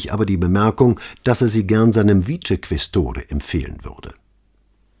 verkniff sich aber die Bemerkung, dass er sie gern seinem Vicequestore empfehlen würde.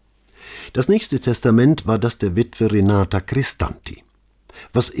 Das nächste Testament war das der Witwe Renata Cristanti.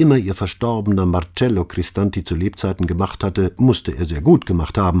 Was immer ihr verstorbener Marcello Cristanti zu Lebzeiten gemacht hatte, musste er sehr gut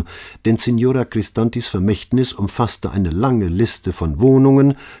gemacht haben, denn Signora Cristantis Vermächtnis umfasste eine lange Liste von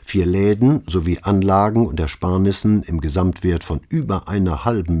Wohnungen, 4 Läden sowie Anlagen und Ersparnissen im Gesamtwert von über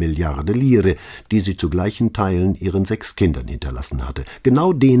 1,5 Milliarde Lire, die sie zu gleichen Teilen ihren 6 Kindern hinterlassen hatte,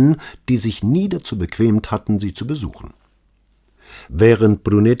 genau denen, die sich nie dazu bequemt hatten, sie zu besuchen. Während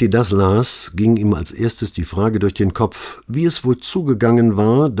Brunetti das las, ging ihm als erstes die Frage durch den Kopf, wie es wohl zugegangen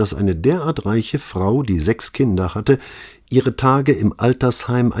war, dass eine derart reiche Frau, die 6 Kinder hatte, ihre Tage im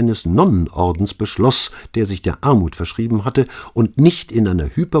Altersheim eines Nonnenordens beschloss, der sich der Armut verschrieben hatte, und nicht in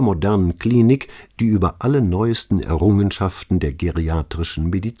einer hypermodernen Klinik, die über alle neuesten Errungenschaften der geriatrischen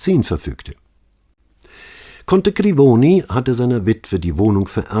Medizin verfügte. Conte Crivoni hatte seiner Witwe die Wohnung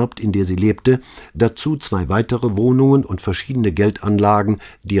vererbt, in der sie lebte, dazu 2 weitere Wohnungen und verschiedene Geldanlagen,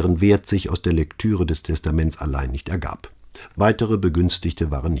 deren Wert sich aus der Lektüre des Testaments allein nicht ergab. Weitere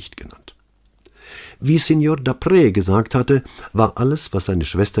Begünstigte waren nicht genannt. Wie Signor Dapré gesagt hatte, war alles, was seine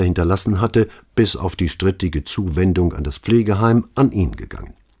Schwester hinterlassen hatte, bis auf die strittige Zuwendung an das Pflegeheim, an ihn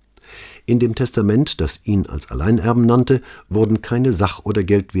gegangen. In dem Testament, das ihn als Alleinerben nannte, wurden keine Sach- oder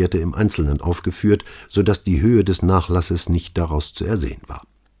Geldwerte im Einzelnen aufgeführt, so dass die Höhe des Nachlasses nicht daraus zu ersehen war.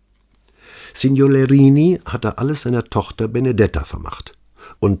 Signorerini hatte alles seiner Tochter Benedetta vermacht.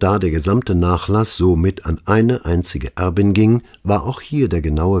 Und da der gesamte Nachlass somit an eine einzige Erbin ging, war auch hier der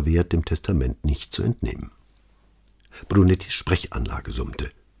genaue Wert dem Testament nicht zu entnehmen. Brunettis Sprechanlage summte.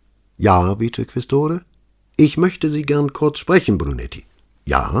 »Ja, Vicequestore?« »Ich möchte Sie gern kurz sprechen, Brunetti.«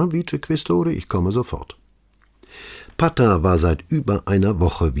 »Ja, Vicequestore, ich komme sofort.« Pata war seit über einer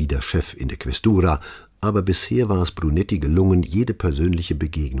Woche wieder Chef in der Questura, aber bisher war es Brunetti gelungen, jede persönliche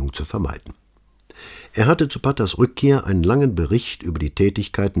Begegnung zu vermeiden. Er hatte zu Patas Rückkehr einen langen Bericht über die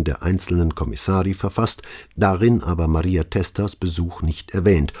Tätigkeiten der einzelnen Kommissari verfasst, darin aber Maria Testas Besuch nicht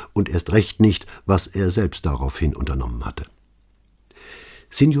erwähnt und erst recht nicht, was er selbst daraufhin unternommen hatte.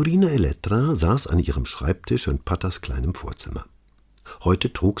 Signorina Elettra saß an ihrem Schreibtisch in Patas kleinem Vorzimmer.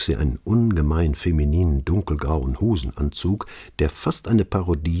 Heute trug sie einen ungemein femininen dunkelgrauen Hosenanzug, der fast eine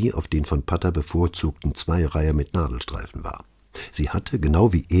Parodie auf den von Pata bevorzugten Zweireiher mit Nadelstreifen war. Sie hatte,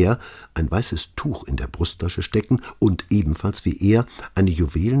 genau wie er, ein weißes Tuch in der Brusttasche stecken und ebenfalls wie er eine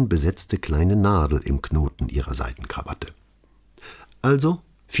juwelenbesetzte kleine Nadel im Knoten ihrer Seidenkrawatte. »Also,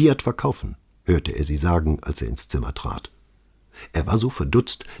 Fiat verkaufen«, hörte er sie sagen, als er ins Zimmer trat. Er war so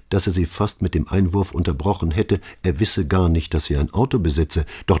verdutzt, dass er sie fast mit dem Einwurf unterbrochen hätte, er wisse gar nicht, dass sie ein Auto besitze,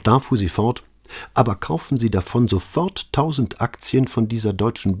 doch da fuhr sie fort: »Aber kaufen Sie davon sofort 1000 Aktien von dieser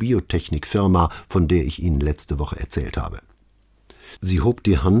deutschen Biotechnikfirma, von der ich Ihnen letzte Woche erzählt habe.« Sie hob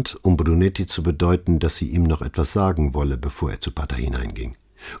die Hand, um Brunetti zu bedeuten, dass sie ihm noch etwas sagen wolle, bevor er zu Pata hineinging.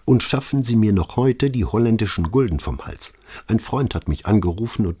 »Und schaffen Sie mir noch heute die holländischen Gulden vom Hals. Ein Freund hat mich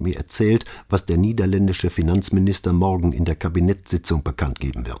angerufen und mir erzählt, was der niederländische Finanzminister morgen in der Kabinettssitzung bekannt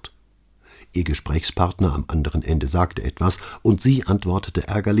geben wird.« Ihr Gesprächspartner am anderen Ende sagte etwas, und sie antwortete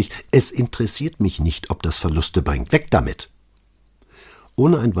ärgerlich: »Es interessiert mich nicht, ob das Verluste bringt. Weg damit!«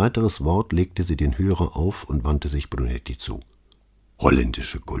 Ohne ein weiteres Wort legte sie den Hörer auf und wandte sich Brunetti zu.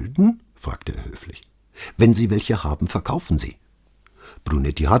 »Holländische Gulden?« fragte er höflich. »Wenn Sie welche haben, verkaufen Sie.«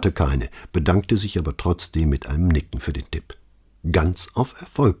 Brunetti hatte keine, bedankte sich aber trotzdem mit einem Nicken für den Tipp. »Ganz auf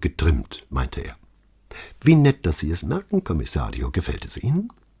Erfolg getrimmt«, meinte er. »Wie nett, dass Sie es merken, Kommissario. Gefällt es Ihnen?«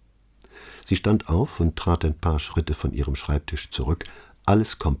 Sie stand auf und trat ein paar Schritte von ihrem Schreibtisch zurück,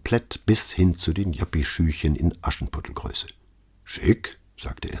 alles komplett bis hin zu den Jappi-Schüchen in Aschenputtelgröße. »Schick«,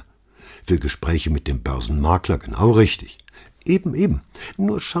 sagte er. »Für Gespräche mit dem Börsenmakler genau richtig.« »Eben.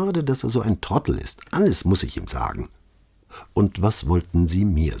 Nur schade, dass er so ein Trottel ist. Alles muss ich ihm sagen.« »Und was wollten Sie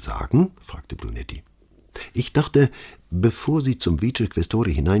mir sagen?« fragte Brunetti. »Ich dachte, bevor Sie zum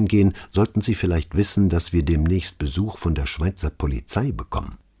Vicequestore hineingehen, sollten Sie vielleicht wissen, dass wir demnächst Besuch von der Schweizer Polizei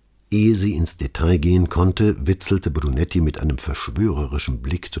bekommen.« Ehe sie ins Detail gehen konnte, witzelte Brunetti mit einem verschwörerischen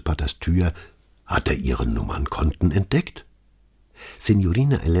Blick zu Patas Tür: »Hat er Ihre Nummernkonten entdeckt?«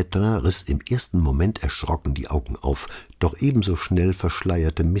 Signorina Elettra riss im ersten Moment erschrocken die Augen auf, doch ebenso schnell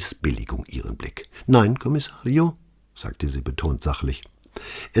verschleierte Missbilligung ihren Blick. »Nein, Kommissario«, sagte sie betont sachlich.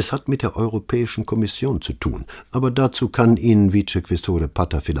 »Es hat mit der Europäischen Kommission zu tun, aber dazu kann Ihnen Vicequestore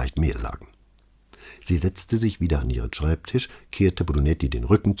Pata vielleicht mehr sagen.« Sie setzte sich wieder an ihren Schreibtisch, kehrte Brunetti den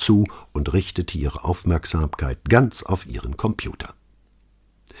Rücken zu und richtete ihre Aufmerksamkeit ganz auf ihren Computer.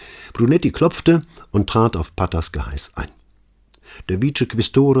 Brunetti klopfte und trat auf Patas Geheiß ein. Der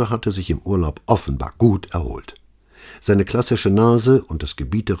Vicequestore hatte sich im Urlaub offenbar gut erholt. Seine klassische Nase und das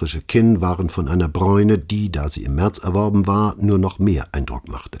gebieterische Kinn waren von einer Bräune, die, da sie im März erworben war, nur noch mehr Eindruck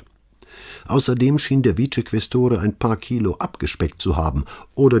machte. Außerdem schien der Vicequestore ein paar Kilo abgespeckt zu haben,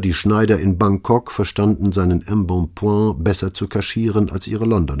 oder die Schneider in Bangkok verstanden seinen Embonpoint besser zu kaschieren als ihre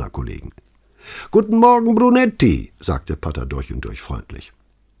Londoner Kollegen. »Guten Morgen, Brunetti«, sagte Pata durch und durch freundlich.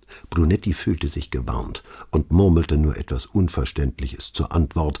 Brunetti fühlte sich gewarnt und murmelte nur etwas Unverständliches zur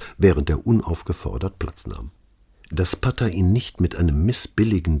Antwort, während er unaufgefordert Platz nahm. Dass Pata ihn nicht mit einem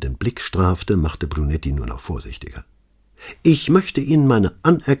missbilligenden Blick strafte, machte Brunetti nur noch vorsichtiger. »Ich möchte Ihnen meine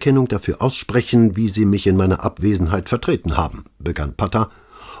Anerkennung dafür aussprechen, wie Sie mich in meiner Abwesenheit vertreten haben«, begann Pata,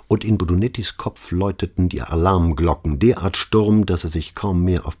 und in Brunettis Kopf läuteten die Alarmglocken derart Sturm, dass er sich kaum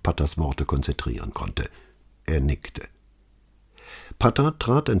mehr auf Patas Worte konzentrieren konnte. Er nickte. Pata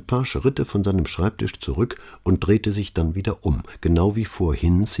trat ein paar Schritte von seinem Schreibtisch zurück und drehte sich dann wieder um, genau wie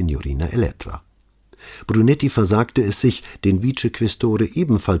vorhin Signorina Elettra. Brunetti versagte es sich, den Vicequestore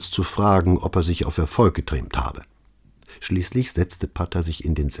ebenfalls zu fragen, ob er sich auf Erfolg getrimmt habe. Schließlich setzte Pata sich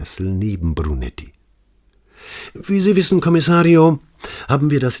in den Sessel neben Brunetti. »Wie Sie wissen, Kommissario, haben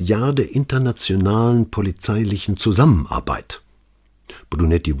wir das Jahr der internationalen polizeilichen Zusammenarbeit.«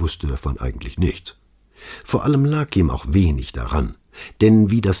 Brunetti wusste davon eigentlich nichts. Vor allem lag ihm auch wenig daran, denn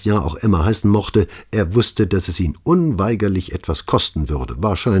wie das Jahr auch immer heißen mochte, er wusste, dass es ihn unweigerlich etwas kosten würde,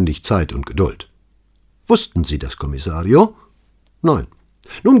 wahrscheinlich Zeit und Geduld. »Wussten Sie das, Kommissario?« »Nein.«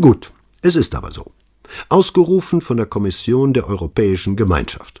 »Nun gut, Es ist aber so. Ausgerufen von der Kommission der Europäischen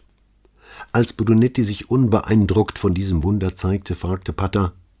Gemeinschaft. Als Brunetti sich unbeeindruckt von diesem Wunder zeigte, fragte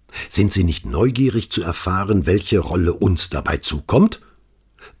Pater: »Sind Sie nicht neugierig zu erfahren, welche Rolle uns dabei zukommt?«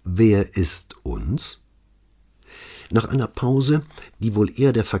 »Wer ist uns?« Nach einer Pause, die wohl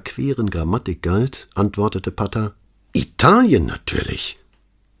eher der verqueren Grammatik galt, antwortete Pater: »Italien natürlich.«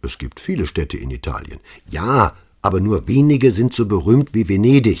 »Es gibt viele Städte in Italien.« »Ja, aber nur wenige sind so berühmt wie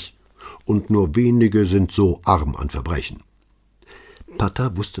Venedig. Und nur wenige sind so arm an Verbrechen.«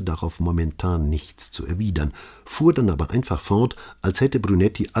 Pater wusste darauf momentan nichts zu erwidern, fuhr dann aber einfach fort, als hätte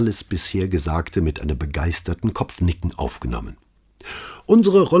Brunetti alles bisher Gesagte mit einem begeisterten Kopfnicken aufgenommen.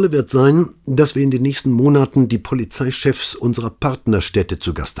 »Unsere Rolle wird sein, dass wir in den nächsten Monaten die Polizeichefs unserer Partnerstädte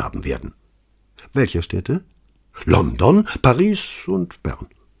zu Gast haben werden.« »Welcher Städte?« »London, Paris und Bern.«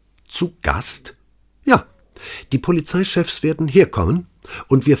 »Zu Gast?« »Ja, die Polizeichefs werden herkommen,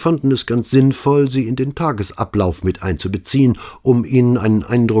 und wir fanden es ganz sinnvoll, sie in den Tagesablauf mit einzubeziehen, um ihnen einen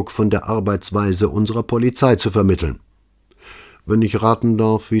Eindruck von der Arbeitsweise unserer Polizei zu vermitteln. Wenn ich raten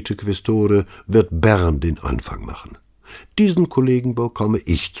darf, Vicequestore, wird Bern den Anfang machen. Diesen Kollegen bekomme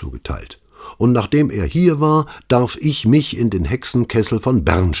ich zugeteilt. Und nachdem er hier war, darf ich mich in den Hexenkessel von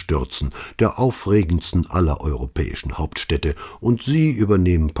Bern stürzen, der aufregendsten aller europäischen Hauptstädte, und Sie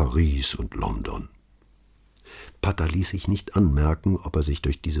übernehmen Paris und London.« Pater ließ sich nicht anmerken, ob er sich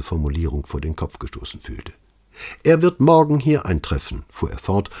durch diese Formulierung vor den Kopf gestoßen fühlte. »Er wird morgen hier eintreffen«, fuhr er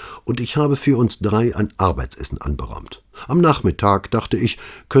fort, »und ich habe für uns 3 ein Arbeitsessen anberaumt. Am Nachmittag, dachte ich,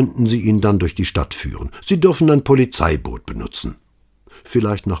 könnten Sie ihn dann durch die Stadt führen. Sie dürfen ein Polizeiboot benutzen.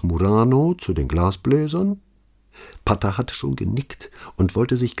 Vielleicht nach Murano zu den Glasbläsern?« Pater hatte schon genickt und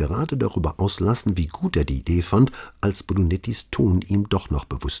wollte sich gerade darüber auslassen, wie gut er die Idee fand, als Brunettis Ton ihm doch noch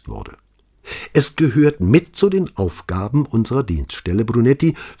bewusst wurde. »Es gehört mit zu den Aufgaben unserer Dienststelle,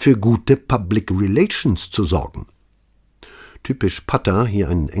 Brunetti, für gute Public Relations zu sorgen.« Typisch Pater, hier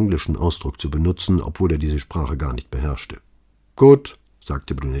einen englischen Ausdruck zu benutzen, obwohl er diese Sprache gar nicht beherrschte. »Gut«,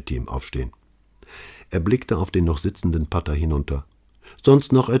 sagte Brunetti im Aufstehen. Er blickte auf den noch sitzenden Pater hinunter.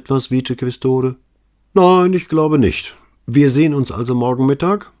 »Sonst noch etwas, Vicequestore?« »Nein, ich glaube nicht. Wir sehen uns also morgen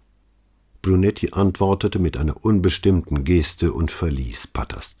Mittag?« Brunetti antwortete mit einer unbestimmten Geste und verließ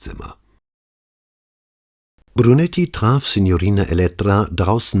Paters Zimmer. Brunetti traf Signorina Elettra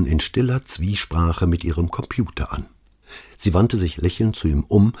draußen in stiller Zwiesprache mit ihrem Computer an. Sie wandte sich lächelnd zu ihm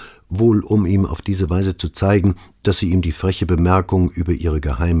um, wohl um ihm auf diese Weise zu zeigen, dass sie ihm die freche Bemerkung über ihre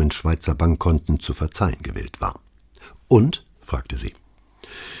geheimen Schweizer Bankkonten zu verzeihen gewillt war. »Und?« fragte sie.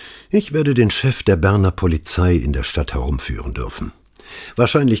 »Ich werde den Chef der Berner Polizei in der Stadt herumführen dürfen.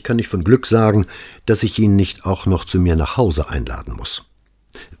 Wahrscheinlich kann ich von Glück sagen, dass ich ihn nicht auch noch zu mir nach Hause einladen muss.«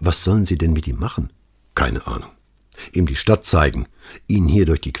 »Was sollen Sie denn mit ihm machen?« »Keine Ahnung. Ihm die Stadt zeigen, ihn hier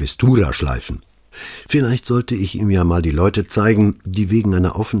durch die Questura schleifen. Vielleicht sollte ich ihm ja mal die Leute zeigen, die wegen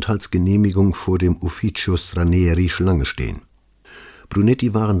einer Aufenthaltsgenehmigung vor dem Ufficio Stranieri Schlange stehen.«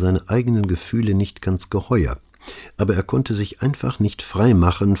 Brunetti waren seine eigenen Gefühle nicht ganz geheuer, aber er konnte sich einfach nicht frei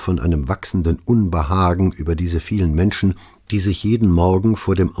machen von einem wachsenden Unbehagen über diese vielen Menschen, die sich jeden Morgen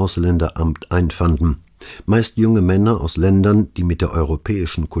vor dem Ausländeramt einfanden, meist junge Männer aus Ländern, die mit der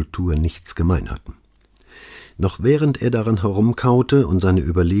europäischen Kultur nichts gemein hatten. Noch während er daran herumkaute und seine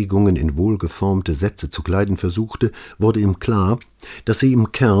Überlegungen in wohlgeformte Sätze zu kleiden versuchte, wurde ihm klar, dass sie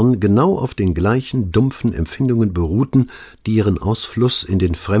im Kern genau auf den gleichen dumpfen Empfindungen beruhten, die ihren Ausfluss in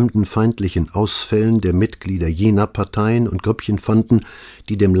den fremdenfeindlichen Ausfällen der Mitglieder jener Parteien und Grüppchen fanden,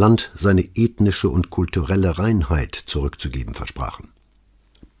 die dem Land seine ethnische und kulturelle Reinheit zurückzugeben versprachen.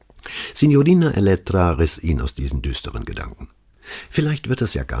 Signorina Elettra riss ihn aus diesen düsteren Gedanken. »Vielleicht wird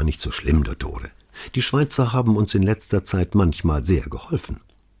es ja gar nicht so schlimm, Dottore. Die Schweizer haben uns in letzter Zeit manchmal sehr geholfen.«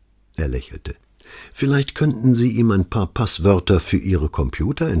 Er lächelte. »Vielleicht könnten Sie ihm ein paar Passwörter für Ihre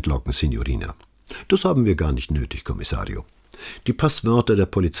Computer entlocken, Signorina.« »Das haben wir gar nicht nötig, Kommissario. Die Passwörter der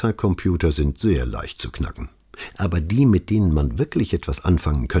Polizeicomputer sind sehr leicht zu knacken. Aber die, mit denen man wirklich etwas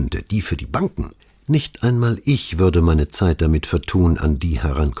anfangen könnte, die für die Banken, nicht einmal ich würde meine Zeit damit vertun, an die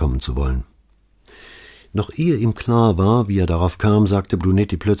herankommen zu wollen.« Noch ehe ihm klar war, wie er darauf kam, sagte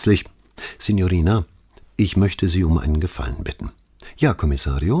Brunetti plötzlich: »Signorina, ich möchte Sie um einen Gefallen bitten.« »Ja,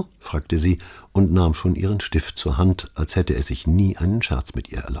 Kommissario?« fragte sie und nahm schon ihren Stift zur Hand, als hätte er sich nie einen Scherz mit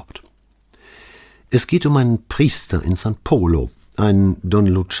ihr erlaubt. »Es geht um einen Priester in San Polo, einen Don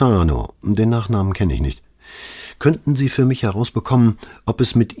Luciano, den Nachnamen kenne ich nicht. Könnten Sie für mich herausbekommen, ob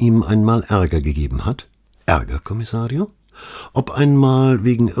es mit ihm einmal Ärger gegeben hat?« »Ärger, Kommissario?« »Ob einmal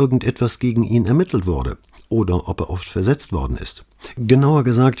wegen irgendetwas gegen ihn ermittelt wurde oder ob er oft versetzt worden ist. Genauer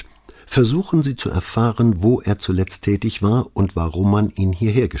gesagt, versuchen Sie zu erfahren, wo er zuletzt tätig war und warum man ihn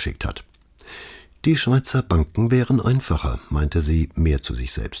hierher geschickt hat. Die Schweizer Banken wären einfacher, meinte sie mehr zu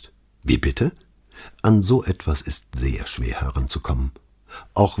sich selbst. Wie bitte? An so etwas ist sehr schwer heranzukommen.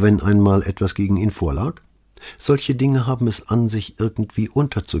 Auch wenn einmal etwas gegen ihn vorlag? Solche Dinge haben es an sich, irgendwie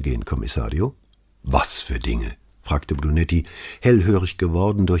unterzugehen, Kommissario. Was für Dinge? Fragte Brunetti, hellhörig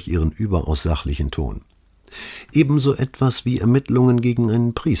geworden durch ihren überaus sachlichen Ton. Ebenso etwas wie Ermittlungen gegen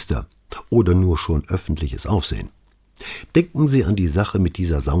einen Priester oder nur schon öffentliches Aufsehen. Denken Sie an die Sache mit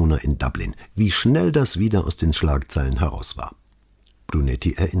dieser Sauna in Dublin, wie schnell das wieder aus den Schlagzeilen heraus war.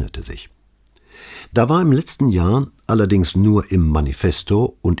 Brunetti erinnerte sich. Da war im letzten Jahr, allerdings nur im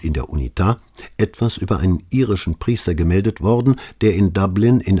Manifesto und in der Unità, etwas über einen irischen Priester gemeldet worden, der in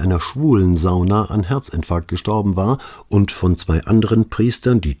Dublin in einer schwulen Sauna an Herzinfarkt gestorben war und von 2 anderen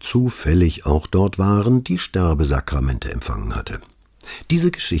Priestern, die zufällig auch dort waren, die Sterbesakramente empfangen hatte.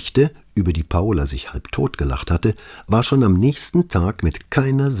 Diese Geschichte, über die Paola sich halb totgelacht hatte, war schon am nächsten Tag mit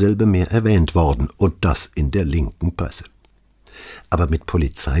keiner Silbe mehr erwähnt worden, und das in der linken Presse. Aber mit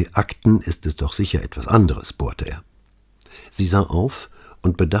Polizeiakten ist es doch sicher etwas anderes, bohrte er. Sie sah auf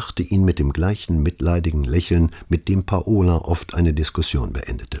und bedachte ihn mit dem gleichen mitleidigen Lächeln, mit dem Paola oft eine Diskussion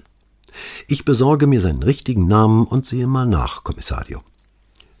beendete. »Ich besorge mir seinen richtigen Namen und sehe mal nach, Kommissario.«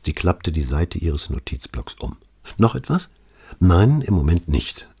 Sie klappte die Seite ihres Notizblocks um. »Noch etwas?« »Nein, im Moment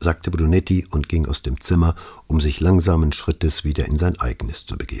nicht«, sagte Brunetti und ging aus dem Zimmer, um sich langsamen Schrittes wieder in sein eigenes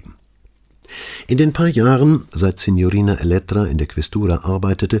zu begeben. In den paar Jahren, seit Signorina Elettra in der Questura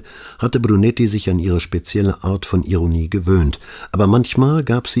arbeitete, hatte Brunetti sich an ihre spezielle Art von Ironie gewöhnt, aber manchmal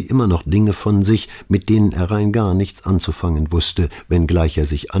gab sie immer noch Dinge von sich, mit denen er rein gar nichts anzufangen wusste, wenngleich er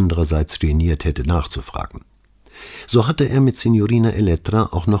sich andererseits geniert hätte nachzufragen. So hatte er mit Signorina Elettra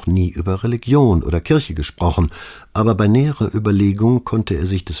auch noch nie über Religion oder Kirche gesprochen, aber bei näherer Überlegung konnte er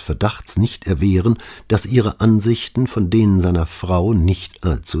sich des Verdachts nicht erwehren, dass ihre Ansichten von denen seiner Frau nicht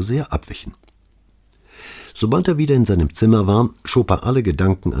allzu sehr abwichen. Sobald er wieder in seinem Zimmer war, schob er alle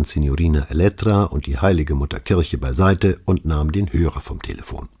Gedanken an Signorina Elettra und die heilige Mutter Kirche beiseite und nahm den Hörer vom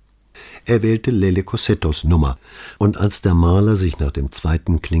Telefon. Er wählte Lele Cossettos Nummer, und als der Maler sich nach dem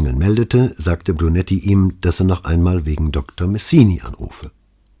zweiten Klingeln meldete, sagte Brunetti ihm, dass er noch einmal wegen Dr. Messini anrufe.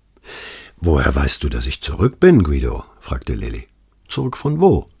 »Woher weißt du, dass ich zurück bin, Guido?« fragte Lele. »Zurück von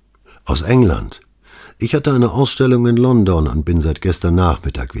wo?« »Aus England. Ich hatte eine Ausstellung in London und bin seit gestern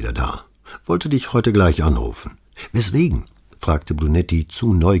Nachmittag wieder da. Wollte dich heute gleich anrufen.« »Weswegen?« fragte Brunetti,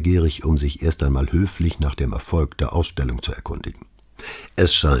 zu neugierig, um sich erst einmal höflich nach dem Erfolg der Ausstellung zu erkundigen.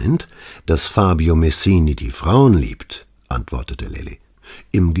 »Es scheint, dass Fabio Messini die Frauen liebt«, antwortete Lele.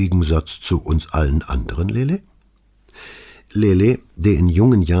 »Im Gegensatz zu uns allen anderen, Lele?« Lele, der in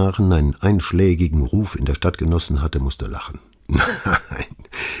jungen Jahren einen einschlägigen Ruf in der Stadt genossen hatte, musste lachen. »Nein,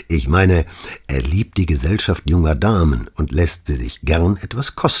 ich meine, er liebt die Gesellschaft junger Damen und lässt sie sich gern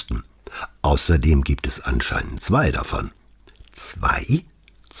etwas kosten. Außerdem gibt es anscheinend 2 davon.« »2?«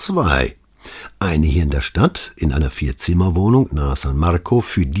 »2. Eine hier in der Stadt, in einer 4-Zimmer-Wohnung nahe San Marco,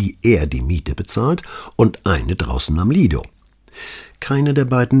 für die er die Miete bezahlt, und eine draußen am Lido. Keine der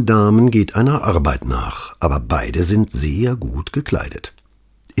beiden Damen geht einer Arbeit nach, aber beide sind sehr gut gekleidet.«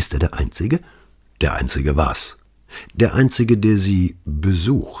 »Ist er der Einzige?« »Der Einzige was?« »Der Einzige, der sie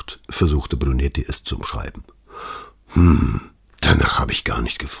besucht«, versuchte Brunetti es zu umschreiben. Danach habe ich gar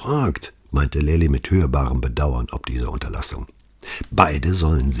nicht gefragt«, meinte Lele mit hörbarem Bedauern ob dieser Unterlassung. »Beide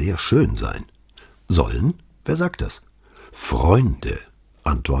sollen sehr schön sein.« »Sollen? Wer sagt das?« »Freunde«,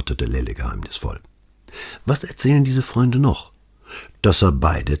 antwortete Lele geheimnisvoll. »Was erzählen diese Freunde noch?« »Dass er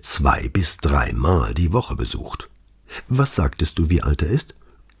beide 2 bis 3 Mal die Woche besucht.« »Was sagtest du, wie alt er ist?«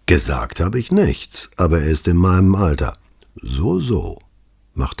 »Gesagt habe ich nichts, aber er ist in meinem Alter.« »So«,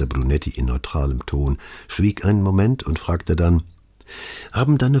 machte Brunetti in neutralem Ton, schwieg einen Moment und fragte dann,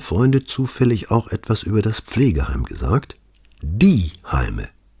 »Haben deine Freunde zufällig auch etwas über das Pflegeheim gesagt?« »Die Heime«,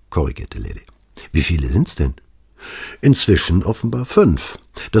 korrigierte Lele. »Wie viele sind's denn?« »Inzwischen offenbar 5.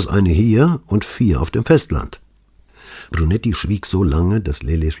 Das eine hier und 4 auf dem Festland.« Brunetti schwieg so lange, dass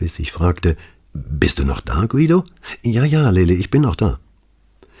Lele schließlich fragte, »Bist du noch da, Guido?« Ja, Lele, ich bin noch da.«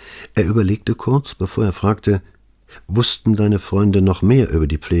 Er überlegte kurz, bevor er fragte, »Wussten deine Freunde noch mehr über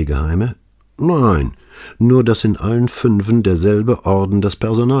die Pflegeheime?« »Nein, nur dass in allen 5 derselbe Orden das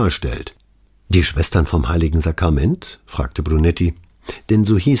Personal stellt.« »Die Schwestern vom Heiligen Sakrament?« fragte Brunetti, denn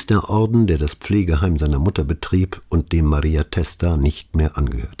so hieß der Orden, der das Pflegeheim seiner Mutter betrieb und dem Maria Testa nicht mehr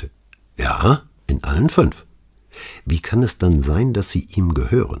angehörte. »Ja, in allen 5. Wie kann es dann sein, dass sie ihm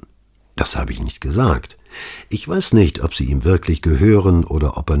gehören?« »Das habe ich nicht gesagt. Ich weiß nicht, ob sie ihm wirklich gehören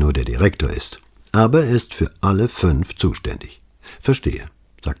oder ob er nur der Direktor ist. Aber er ist für alle 5 zuständig.« »Verstehe«,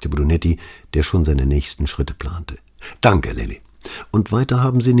 sagte Brunetti, der schon seine nächsten Schritte plante. »Danke, Lilli. Und weiter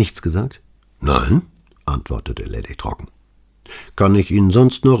haben Sie nichts gesagt?« »Nein«, antwortete Lelli trocken. »Kann ich Ihnen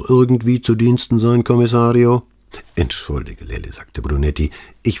sonst noch irgendwie zu Diensten sein, Kommissario?« »Entschuldige, Lelli«, sagte Brunetti,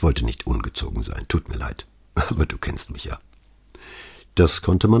 »ich wollte nicht ungezogen sein, tut mir leid, aber du kennst mich ja.« Das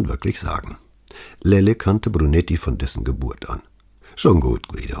konnte man wirklich sagen. Lelli kannte Brunetti von dessen Geburt an. »Schon gut,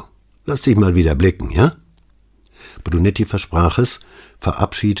 Guido. Lass dich mal wieder blicken, ja?« Brunetti versprach es,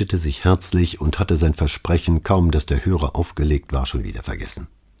 verabschiedete sich herzlich und hatte sein Versprechen, kaum dass der Hörer aufgelegt war, schon wieder vergessen.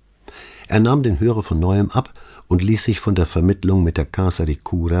 Er nahm den Hörer von neuem ab und ließ sich von der Vermittlung mit der Casa di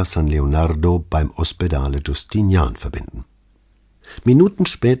Cura San Leonardo beim Ospedale Justinian verbinden. Minuten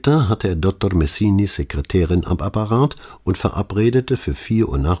später hatte er Dr. Messinis Sekretärin am Apparat und verabredete für 4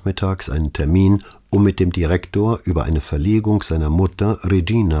 Uhr nachmittags einen Termin, um mit dem Direktor über eine Verlegung seiner Mutter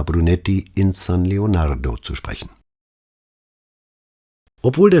Regina Brunetti in San Leonardo zu sprechen.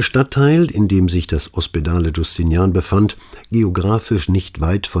 Obwohl der Stadtteil, in dem sich das Ospedale Justinian befand, geografisch nicht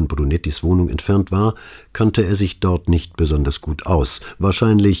weit von Brunettis Wohnung entfernt war, kannte er sich dort nicht besonders gut aus,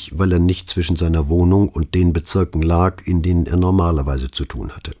 wahrscheinlich, weil er nicht zwischen seiner Wohnung und den Bezirken lag, in denen er normalerweise zu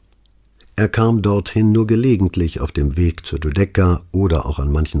tun hatte. Er kam dorthin nur gelegentlich auf dem Weg zur Giudecca oder auch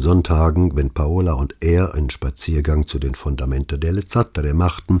an manchen Sonntagen, wenn Paola und er einen Spaziergang zu den Fondamenta delle Zattere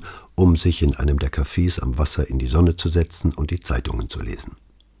machten, um sich in einem der Cafés am Wasser in die Sonne zu setzen und die Zeitungen zu lesen.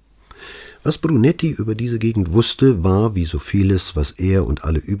 Was Brunetti über diese Gegend wusste, war, wie so vieles, was er und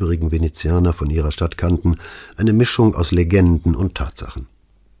alle übrigen Venezianer von ihrer Stadt kannten, eine Mischung aus Legenden und Tatsachen.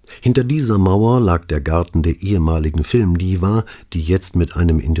 Hinter dieser Mauer lag der Garten der ehemaligen Filmdiva, die jetzt mit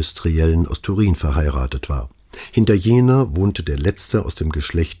einem Industriellen aus Turin verheiratet war. Hinter jener wohnte der letzte aus dem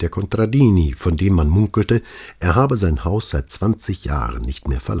Geschlecht der Contradini, von dem man munkelte, er habe sein Haus seit 20 Jahren nicht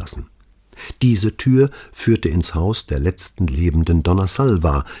mehr verlassen. Diese Tür führte ins Haus der letzten lebenden Donna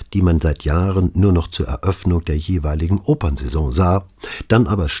Salva, die man seit Jahren nur noch zur Eröffnung der jeweiligen Opernsaison sah, dann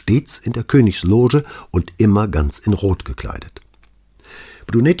aber stets in der Königsloge und immer ganz in Rot gekleidet.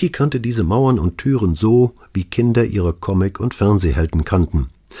 Brunetti kannte diese Mauern und Türen so, wie Kinder ihre Comic- und Fernsehhelden kannten.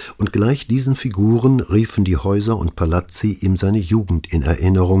 Und gleich diesen Figuren riefen die Häuser und Palazzi ihm seine Jugend in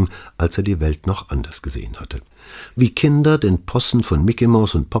Erinnerung, als er die Welt noch anders gesehen hatte. Wie Kinder den Possen von Mickey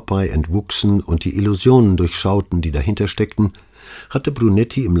Mouse und Popeye entwuchsen und die Illusionen durchschauten, die dahinter steckten, hatte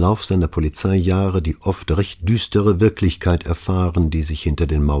Brunetti im Lauf seiner Polizeijahre die oft recht düstere Wirklichkeit erfahren, die sich hinter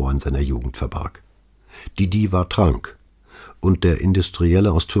den Mauern seiner Jugend verbarg. Die Diva trank, und der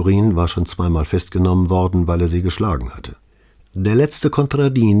Industrielle aus Turin war schon 2-mal festgenommen worden, weil er sie geschlagen hatte. Der letzte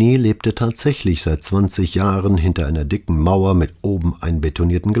Contradini lebte tatsächlich seit 20 Jahren hinter einer dicken Mauer mit oben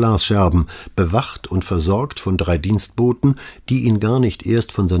einbetonierten Glasscherben, bewacht und versorgt von 3 Dienstboten, die ihn gar nicht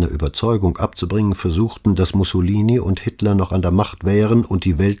erst von seiner Überzeugung abzubringen versuchten, dass Mussolini und Hitler noch an der Macht wären und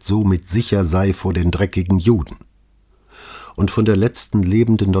die Welt somit sicher sei vor den dreckigen Juden. Und von der letzten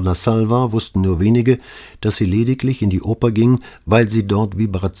lebenden Donna Salva wussten nur wenige, dass sie lediglich in die Oper ging, weil sie dort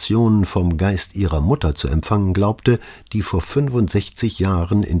Vibrationen vom Geist ihrer Mutter zu empfangen glaubte, die vor 65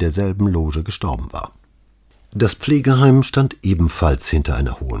 Jahren in derselben Loge gestorben war. Das Pflegeheim stand ebenfalls hinter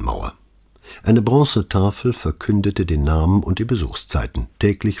einer hohen Mauer. Eine Bronzetafel verkündete den Namen und die Besuchszeiten,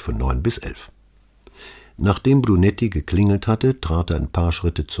 täglich von 9 bis 11. Nachdem Brunetti geklingelt hatte, trat er ein paar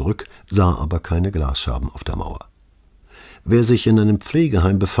Schritte zurück, sah aber keine Glasscherben auf der Mauer. Wer sich in einem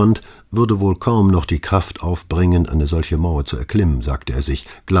Pflegeheim befand, würde wohl kaum noch die Kraft aufbringen, eine solche Mauer zu erklimmen, sagte er sich,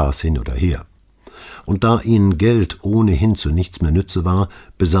 Glas hin oder her. Und da ihnen Geld ohnehin zu nichts mehr nütze war,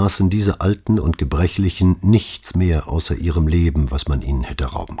 besaßen diese Alten und Gebrechlichen nichts mehr außer ihrem Leben, was man ihnen hätte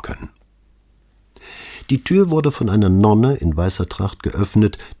rauben können. Die Tür wurde von einer Nonne in weißer Tracht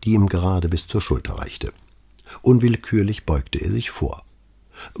geöffnet, die ihm gerade bis zur Schulter reichte. Unwillkürlich beugte er sich vor.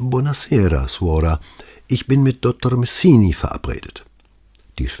 »Buonasera, Suora. Ich bin mit Dr. Messini verabredet.«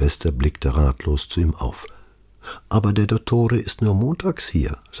 Die Schwester blickte ratlos zu ihm auf. »Aber der Dottore ist nur montags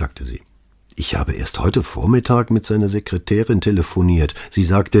hier«, sagte sie. »Ich habe erst heute Vormittag mit seiner Sekretärin telefoniert. Sie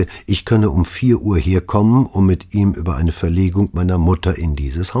sagte, ich könne um 4 Uhr herkommen, um mit ihm über eine Verlegung meiner Mutter in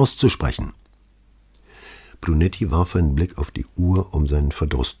dieses Haus zu sprechen.« Brunetti warf einen Blick auf die Uhr, um seinen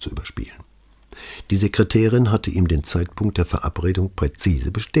Verdruss zu überspielen. Die Sekretärin hatte ihm den Zeitpunkt der Verabredung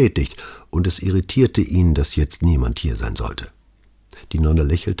präzise bestätigt, und es irritierte ihn, dass jetzt niemand hier sein sollte. Die Nonne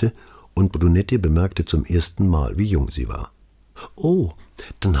lächelte, und Brunetti bemerkte zum ersten Mal, wie jung sie war. »Oh,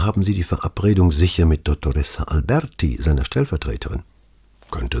 dann haben Sie die Verabredung sicher mit Dottoressa Alberti, seiner Stellvertreterin.«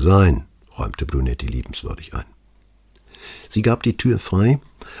 »Könnte sein«, räumte Brunetti liebenswürdig ein. Sie gab die Tür frei,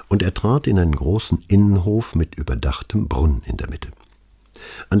 und er trat in einen großen Innenhof mit überdachtem Brunnen in der Mitte.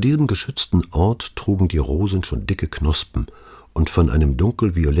 An diesem geschützten Ort trugen die Rosen schon dicke Knospen, und von einem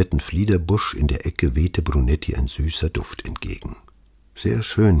dunkelvioletten Fliederbusch in der Ecke wehte Brunetti ein süßer Duft entgegen. »Sehr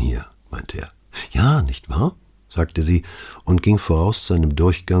schön hier«, meinte er. »Ja, nicht wahr?« sagte sie und ging voraus zu einem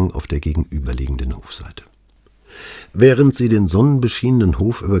Durchgang auf der gegenüberliegenden Hofseite. Während sie den sonnenbeschienenen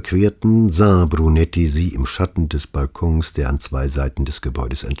Hof überquerten, sah Brunetti sie im Schatten des Balkons, der an 2 Seiten des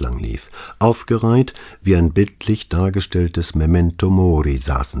Gebäudes entlang lief. Aufgereiht wie ein bildlich dargestelltes Memento Mori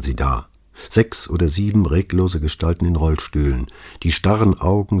saßen sie da. 6 oder 7 reglose Gestalten in Rollstühlen, die starren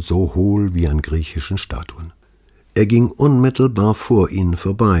Augen so hohl wie an griechischen Statuen. Er ging unmittelbar vor ihnen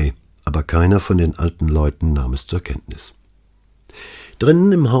vorbei, aber keiner von den alten Leuten nahm es zur Kenntnis.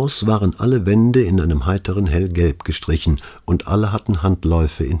 Drinnen im Haus waren alle Wände in einem heiteren Hellgelb gestrichen und alle hatten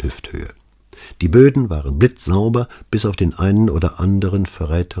Handläufe in Hüfthöhe. Die Böden waren blitzsauber, bis auf den einen oder anderen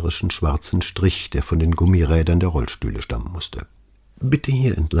verräterischen schwarzen Strich, der von den Gummirädern der Rollstühle stammen musste. »Bitte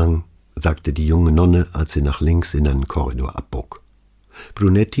hier entlang«, sagte die junge Nonne, als sie nach links in einen Korridor abbog.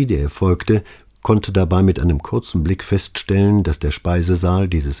 Brunetti, der ihr folgte, konnte dabei mit einem kurzen Blick feststellen, dass der Speisesaal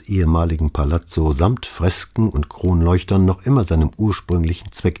dieses ehemaligen Palazzo samt Fresken und Kronleuchtern noch immer seinem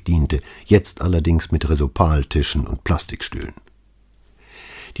ursprünglichen Zweck diente, jetzt allerdings mit Resopaltischen und Plastikstühlen.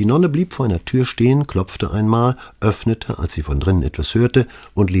 Die Nonne blieb vor einer Tür stehen, klopfte einmal, öffnete, als sie von drinnen etwas hörte,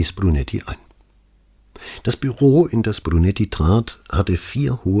 und ließ Brunetti ein. Das Büro, in das Brunetti trat, hatte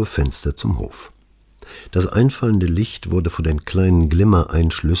 4 hohe Fenster zum Hof. Das einfallende Licht wurde von den kleinen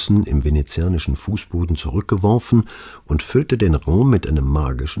Glimmereinschlüssen im venezianischen Fußboden zurückgeworfen und füllte den Raum mit einem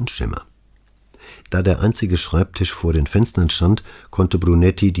magischen Schimmer. Da der einzige Schreibtisch vor den Fenstern stand, konnte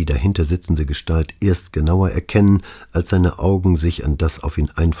Brunetti die dahinter sitzende Gestalt erst genauer erkennen, als seine Augen sich an das auf ihn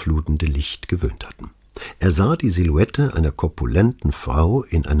einflutende Licht gewöhnt hatten. Er sah die Silhouette einer korpulenten Frau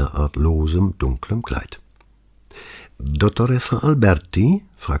in einer Art losem, dunklem Kleid. »Dottoressa Alberti?«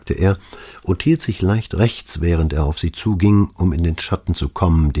 fragte er und hielt sich leicht rechts, während er auf sie zuging, um in den Schatten zu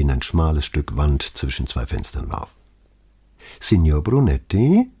kommen, den ein schmales Stück Wand zwischen 2 Fenstern warf. »Signor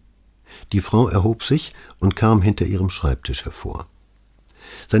Brunetti?« Die Frau erhob sich und kam hinter ihrem Schreibtisch hervor.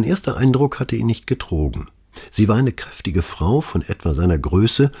 Sein erster Eindruck hatte ihn nicht getrogen. Sie war eine kräftige Frau von etwa seiner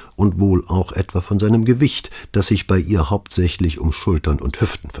Größe und wohl auch etwa von seinem Gewicht, das sich bei ihr hauptsächlich um Schultern und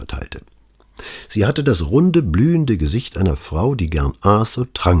Hüften verteilte. Sie hatte das runde, blühende Gesicht einer Frau, die gern aß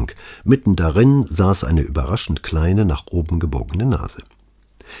und trank. Mitten darin saß eine überraschend kleine, nach oben gebogene Nase.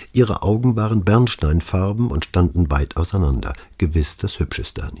 Ihre Augen waren bernsteinfarben und standen weit auseinander, gewiss das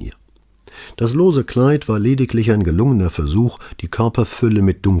Hübscheste an ihr. Das lose Kleid war lediglich ein gelungener Versuch, die Körperfülle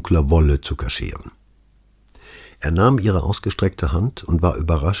mit dunkler Wolle zu kaschieren. Er nahm ihre ausgestreckte Hand und war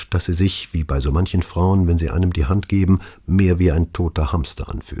überrascht, dass sie sich, wie bei so manchen Frauen, wenn sie einem die Hand geben, mehr wie ein toter Hamster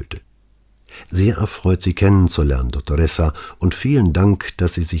anfühlte. »Sehr erfreut, Sie kennenzulernen, Dottoressa, und vielen Dank,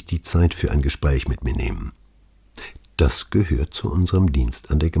 dass Sie sich die Zeit für ein Gespräch mit mir nehmen.« »Das gehört zu unserem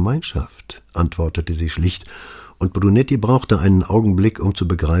Dienst an der Gemeinschaft«, antwortete sie schlicht, und Brunetti brauchte einen Augenblick, um zu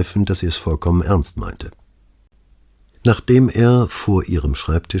begreifen, dass sie es vollkommen ernst meinte. Nachdem er, vor ihrem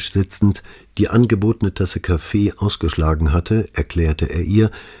Schreibtisch sitzend, die angebotene Tasse Kaffee ausgeschlagen hatte, erklärte er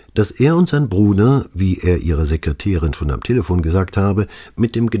ihr, dass er und sein Bruder, wie er ihrer Sekretärin schon am Telefon gesagt habe,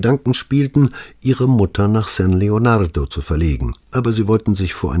 mit dem Gedanken spielten, ihre Mutter nach San Leonardo zu verlegen, aber sie wollten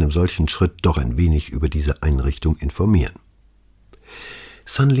sich vor einem solchen Schritt doch ein wenig über diese Einrichtung informieren.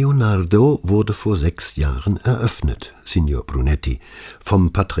 San Leonardo wurde vor 6 Jahren eröffnet, Signor Brunetti,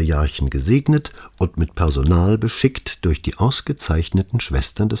 vom Patriarchen gesegnet und mit Personal beschickt durch die ausgezeichneten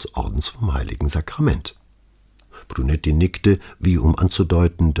Schwestern des Ordens vom Heiligen Sakrament. Brunetti nickte, wie um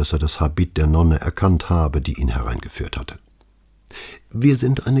anzudeuten, dass er das Habit der Nonne erkannt habe, die ihn hereingeführt hatte. »Wir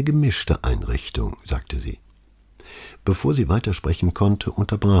sind eine gemischte Einrichtung«, sagte sie. Bevor sie weitersprechen konnte,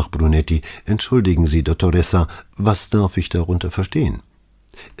 unterbrach Brunetti. »Entschuldigen Sie, Dottoressa, was darf ich darunter verstehen?«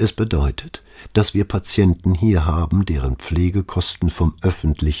 »Es bedeutet, dass wir Patienten hier haben, deren Pflegekosten vom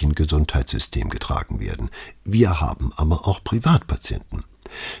öffentlichen Gesundheitssystem getragen werden. Wir haben aber auch Privatpatienten.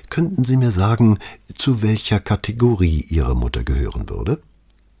 Könnten Sie mir sagen, zu welcher Kategorie Ihre Mutter gehören würde?«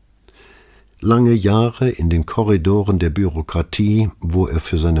 Lange Jahre in den Korridoren der Bürokratie, wo er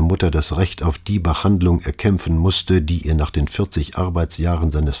für seine Mutter das Recht auf die Behandlung erkämpfen musste, die ihr nach den 40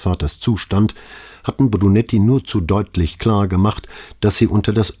 Arbeitsjahren seines Vaters zustand, hatten Brunetti nur zu deutlich klar gemacht, dass sie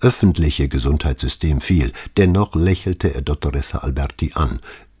unter das öffentliche Gesundheitssystem fiel. Dennoch lächelte er Dottoressa Alberti an.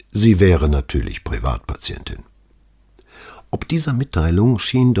 Sie wäre natürlich Privatpatientin. Ob dieser Mitteilung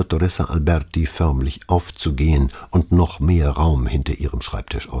schien Dottoressa Alberti förmlich aufzugehen und noch mehr Raum hinter ihrem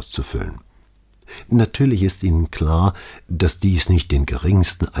Schreibtisch auszufüllen. Natürlich ist Ihnen klar, dass dies nicht den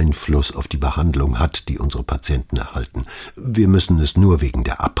geringsten Einfluss auf die Behandlung hat, die unsere Patienten erhalten. Wir müssen es nur wegen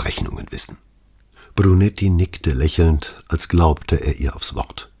der Abrechnungen wissen. Brunetti nickte lächelnd, als glaubte er ihr aufs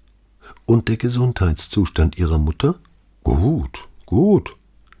Wort. »Und der Gesundheitszustand Ihrer Mutter?« »Gut, gut.«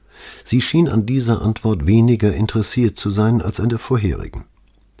 Sie schien an dieser Antwort weniger interessiert zu sein als an der vorherigen.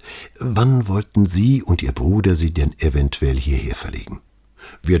 »Wann wollten Sie und Ihr Bruder Sie denn eventuell hierher verlegen?«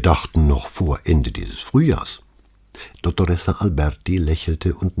 »Wir dachten noch vor Ende dieses Frühjahrs.« Dottoressa Alberti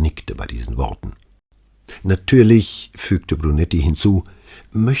lächelte und nickte bei diesen Worten. »Natürlich«, fügte Brunetti hinzu,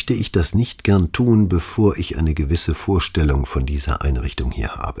 »möchte ich das nicht gern tun, bevor ich eine gewisse Vorstellung von dieser Einrichtung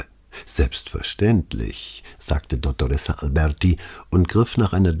hier habe.« »Selbstverständlich«, sagte Dottoressa Alberti und griff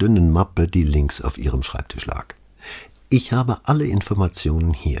nach einer dünnen Mappe, die links auf ihrem Schreibtisch lag. »Ich habe alle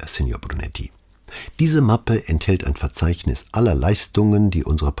Informationen hier, Signor Brunetti. Diese Mappe enthält ein Verzeichnis aller Leistungen, die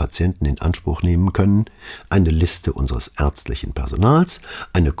unsere Patienten in Anspruch nehmen können, eine Liste unseres ärztlichen Personals,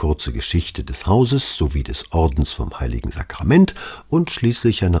 eine kurze Geschichte des Hauses sowie des Ordens vom Heiligen Sakrament und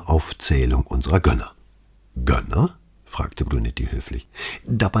schließlich eine Aufzählung unserer Gönner.« »Gönner?« fragte Brunetti höflich.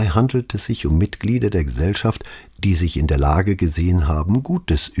 »Dabei handelt es sich um Mitglieder der Gesellschaft, die sich in der Lage gesehen haben,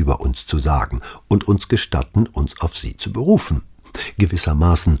 Gutes über uns zu sagen und uns gestatten, uns auf sie zu berufen.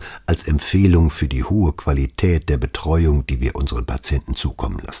 Gewissermaßen als Empfehlung für die hohe Qualität der Betreuung, die wir unseren Patienten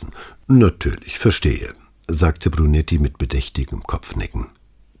zukommen lassen.« »Natürlich, verstehe«, sagte Brunetti mit bedächtigem Kopfnicken.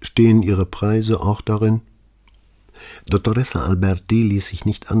 »Stehen Ihre Preise auch darin?« Dottoressa Alberti ließ sich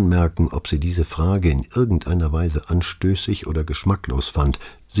nicht anmerken, ob sie diese Frage in irgendeiner Weise anstößig oder geschmacklos fand.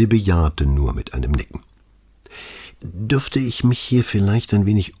 Sie bejahte nur mit einem Nicken. »Dürfte ich mich hier vielleicht ein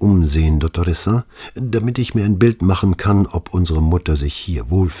wenig umsehen, Dottoressa, damit ich mir ein Bild machen kann, ob unsere Mutter sich hier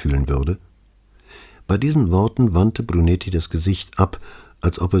wohlfühlen würde?« Bei diesen Worten wandte Brunetti das Gesicht ab,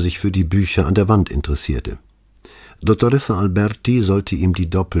 als ob er sich für die Bücher an der Wand interessierte. Dottoressa Alberti sollte ihm die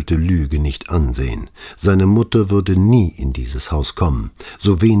doppelte Lüge nicht ansehen. Seine Mutter würde nie in dieses Haus kommen,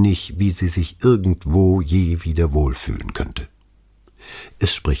 so wenig, wie sie sich irgendwo je wieder wohlfühlen könnte.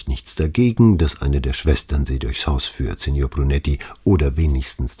 »Es spricht nichts dagegen, dass eine der Schwestern sie durchs Haus führt, Signor Brunetti, oder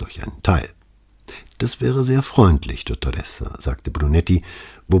wenigstens durch einen Teil.« »Das wäre sehr freundlich, Dottoressa«, sagte Brunetti,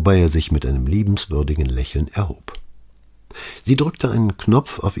 wobei er sich mit einem liebenswürdigen Lächeln erhob. Sie drückte einen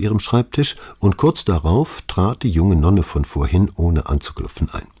Knopf auf ihrem Schreibtisch, und kurz darauf trat die junge Nonne von vorhin ohne anzuklopfen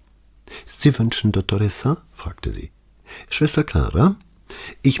ein. »Sie wünschen Dottoressa?« fragte sie. »Schwester Clara,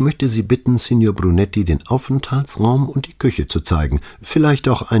 ich möchte Sie bitten, Signor Brunetti den Aufenthaltsraum und die Küche zu zeigen, vielleicht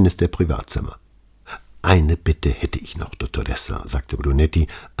auch eines der Privatzimmer.« »Eine Bitte hätte ich noch, Dottoressa«, sagte Brunetti,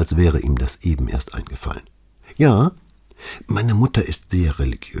 als wäre ihm das eben erst eingefallen. »Ja, meine Mutter ist sehr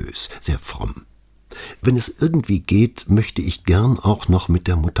religiös, sehr fromm. Wenn es irgendwie geht, möchte ich gern auch noch mit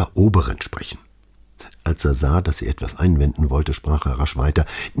der Mutter Oberin sprechen.« Als er sah, dass sie etwas einwenden wollte, sprach er rasch weiter.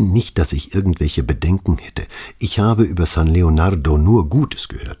 »Nicht, dass ich irgendwelche Bedenken hätte. Ich habe über San Leonardo nur Gutes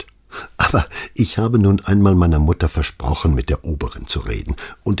gehört. Aber ich habe nun einmal meiner Mutter versprochen, mit der Oberin zu reden,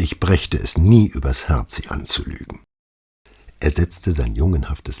 und ich brächte es nie übers Herz, sie anzulügen.« Er setzte sein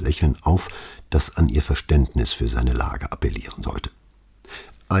jungenhaftes Lächeln auf, das an ihr Verständnis für seine Lage appellieren sollte.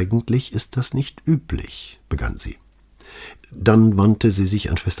 »Eigentlich ist das nicht üblich«, begann sie. Dann wandte sie sich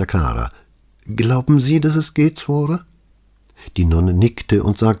an Schwester Clara. »Glauben Sie, dass es geht, Suore?« Die Nonne nickte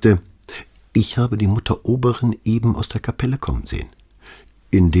und sagte, »Ich habe die Mutter Oberin eben aus der Kapelle kommen sehen.«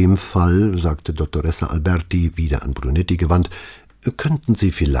 »In dem Fall«, sagte Dottoressa Alberti, wieder an Brunetti gewandt, »könnten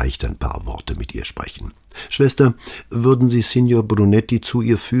Sie vielleicht ein paar Worte mit ihr sprechen. Schwester, würden Sie Signor Brunetti zu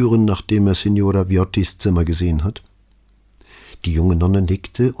ihr führen, nachdem er Signora Viottis Zimmer gesehen hat?« Die junge Nonne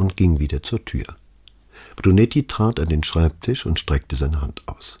nickte und ging wieder zur Tür. Brunetti trat an den Schreibtisch und streckte seine Hand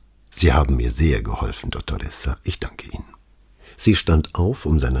aus. »Sie haben mir sehr geholfen, Dottoressa. Ich danke Ihnen.« Sie stand auf,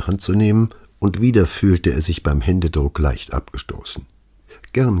 um seine Hand zu nehmen, und wieder fühlte er sich beim Händedruck leicht abgestoßen.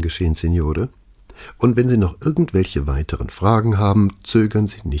 »Gern geschehen, Signore. Und wenn Sie noch irgendwelche weiteren Fragen haben, zögern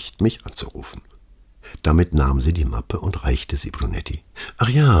Sie nicht, mich anzurufen.« Damit nahm sie die Mappe und reichte sie Brunetti. »Ach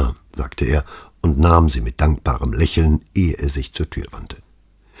ja«, sagte er und nahm sie mit dankbarem Lächeln, ehe er sich zur Tür wandte.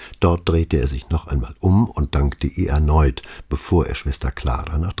 Dort drehte er sich noch einmal um und dankte ihr erneut, bevor er Schwester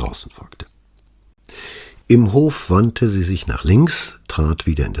Clara nach draußen folgte. Im Hof wandte sie sich nach links, trat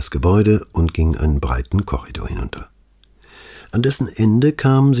wieder in das Gebäude und ging einen breiten Korridor hinunter. An dessen Ende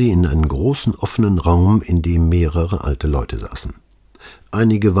kam sie in einen großen offenen Raum, in dem mehrere alte Leute saßen.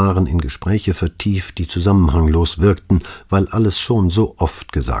 Einige waren in Gespräche vertieft, die zusammenhanglos wirkten, weil alles schon so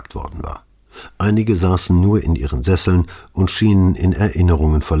oft gesagt worden war. Einige saßen nur in ihren Sesseln und schienen in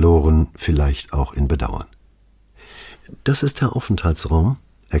Erinnerungen verloren, vielleicht auch in Bedauern. »Das ist der Aufenthaltsraum«,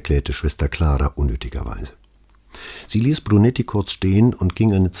 erklärte Schwester Clara unnötigerweise. Sie ließ Brunetti kurz stehen und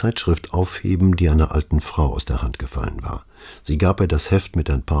ging eine Zeitschrift aufheben, die einer alten Frau aus der Hand gefallen war. Sie gab ihr das Heft mit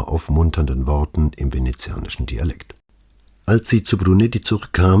ein paar aufmunternden Worten im venezianischen Dialekt. Als sie zu Brunetti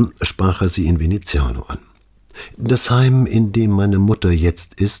zurückkam, sprach er sie in Veneziano an. Das Heim, in dem meine Mutter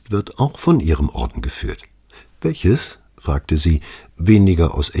jetzt ist, wird auch von ihrem Orden geführt. Welches? Fragte sie,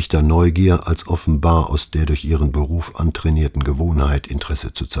 weniger aus echter Neugier als offenbar aus der durch ihren Beruf antrainierten Gewohnheit,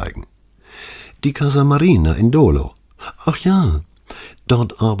 Interesse zu zeigen. Die Casa Marina in Dolo. Ach ja,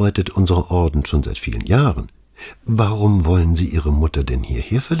 dort arbeitet unser Orden schon seit vielen Jahren. Warum wollen Sie Ihre Mutter denn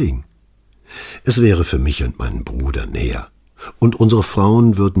hierher verlegen? Es wäre für mich und meinen Bruder näher. Und unsere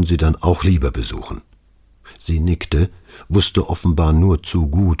Frauen würden sie dann auch lieber besuchen. Sie nickte, wusste offenbar nur zu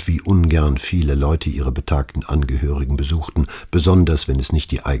gut, wie ungern viele Leute ihre betagten Angehörigen besuchten, besonders wenn es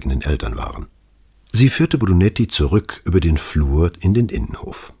nicht die eigenen Eltern waren. Sie führte Brunetti zurück über den Flur in den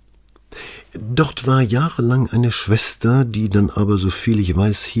Innenhof. »Dort war jahrelang eine Schwester, die dann aber, soviel ich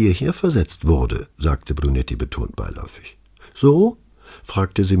weiß, hierher versetzt wurde«, sagte Brunetti betont beiläufig. »So?«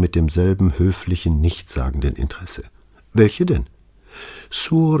 fragte sie mit demselben höflichen, nichtssagenden Interesse. »Welche denn?«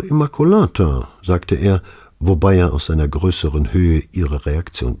 »Suor Immacolata«, sagte er, wobei er aus seiner größeren Höhe ihre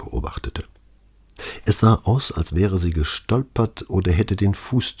Reaktion beobachtete. Es sah aus, als wäre sie gestolpert oder hätte den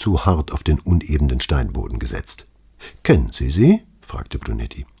Fuß zu hart auf den unebenen Steinboden gesetzt. »Kennen Sie sie?« fragte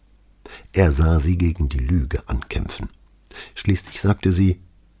Brunetti. Er sah sie gegen die Lüge ankämpfen. Schließlich sagte sie,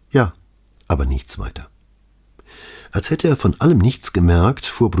 »Ja«, aber nichts weiter. Als hätte er von allem nichts gemerkt,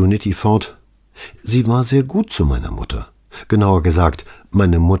 fuhr Brunetti fort, »Sie war sehr gut zu meiner Mutter. Genauer gesagt,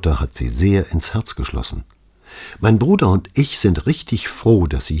 meine Mutter hat sie sehr ins Herz geschlossen. Mein Bruder und ich sind richtig froh,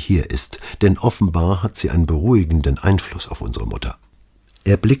 dass sie hier ist, denn offenbar hat sie einen beruhigenden Einfluss auf unsere Mutter.«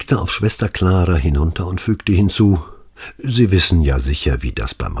 Er blickte auf Schwester Clara hinunter und fügte hinzu, »Sie wissen ja sicher, wie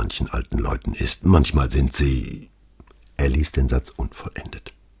das bei manchen alten Leuten ist. Manchmal sind sie...« Er ließ den Satz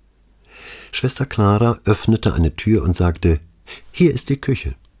unvollendet. Schwester Clara öffnete eine Tür und sagte, »Hier ist die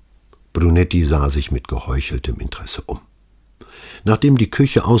Küche.« Brunetti sah sich mit geheucheltem Interesse um. Nachdem die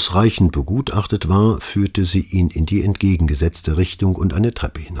Küche ausreichend begutachtet war, führte sie ihn in die entgegengesetzte Richtung und eine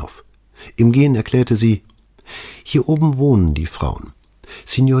Treppe hinauf. Im Gehen erklärte sie, »Hier oben wohnen die Frauen.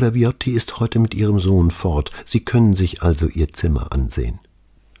 Signora Viotti ist heute mit ihrem Sohn fort. Sie können sich also ihr Zimmer ansehen.«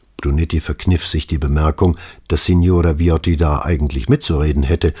 Brunetti verkniff sich die Bemerkung, dass Signora Viotti da eigentlich mitzureden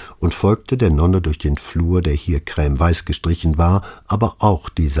hätte, und folgte der Nonne durch den Flur, der hier cremeweiß gestrichen war, aber auch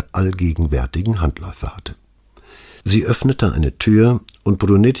diese allgegenwärtigen Handläufe hatte. Sie öffnete eine Tür, und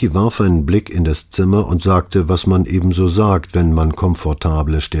Brunetti warf einen Blick in das Zimmer und sagte, was man ebenso sagt, wenn man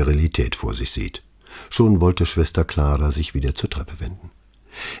komfortable Sterilität vor sich sieht. Schon wollte Schwester Clara sich wieder zur Treppe wenden.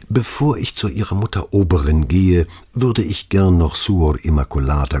 »Bevor ich zu Ihrer Mutter Oberin gehe, würde ich gern noch Suor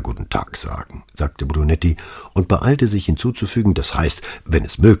Immacolata guten Tag sagen«, sagte Brunetti und beeilte sich hinzuzufügen, »das heißt, wenn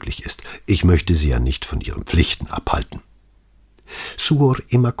es möglich ist, ich möchte Sie ja nicht von Ihren Pflichten abhalten.« »Suor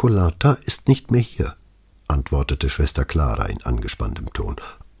Immacolata ist nicht mehr hier«, antwortete Schwester Clara in angespanntem Ton.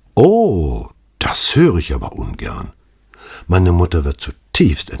 »Oh, das höre ich aber ungern. Meine Mutter wird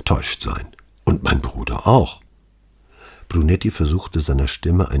zutiefst enttäuscht sein. Und mein Bruder auch.« Brunetti versuchte seiner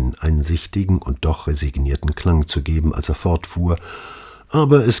Stimme einen einsichtigen und doch resignierten Klang zu geben, als er fortfuhr,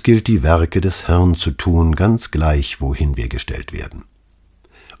 »aber es gilt, die Werke des Herrn zu tun, ganz gleich, wohin wir gestellt werden.«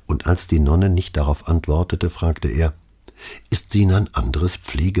 Und als die Nonne nicht darauf antwortete, fragte er, »Ist sie in ein anderes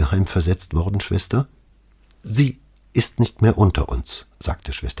Pflegeheim versetzt worden, Schwester?« »Sie ist nicht mehr unter uns«,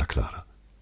 sagte Schwester Clara.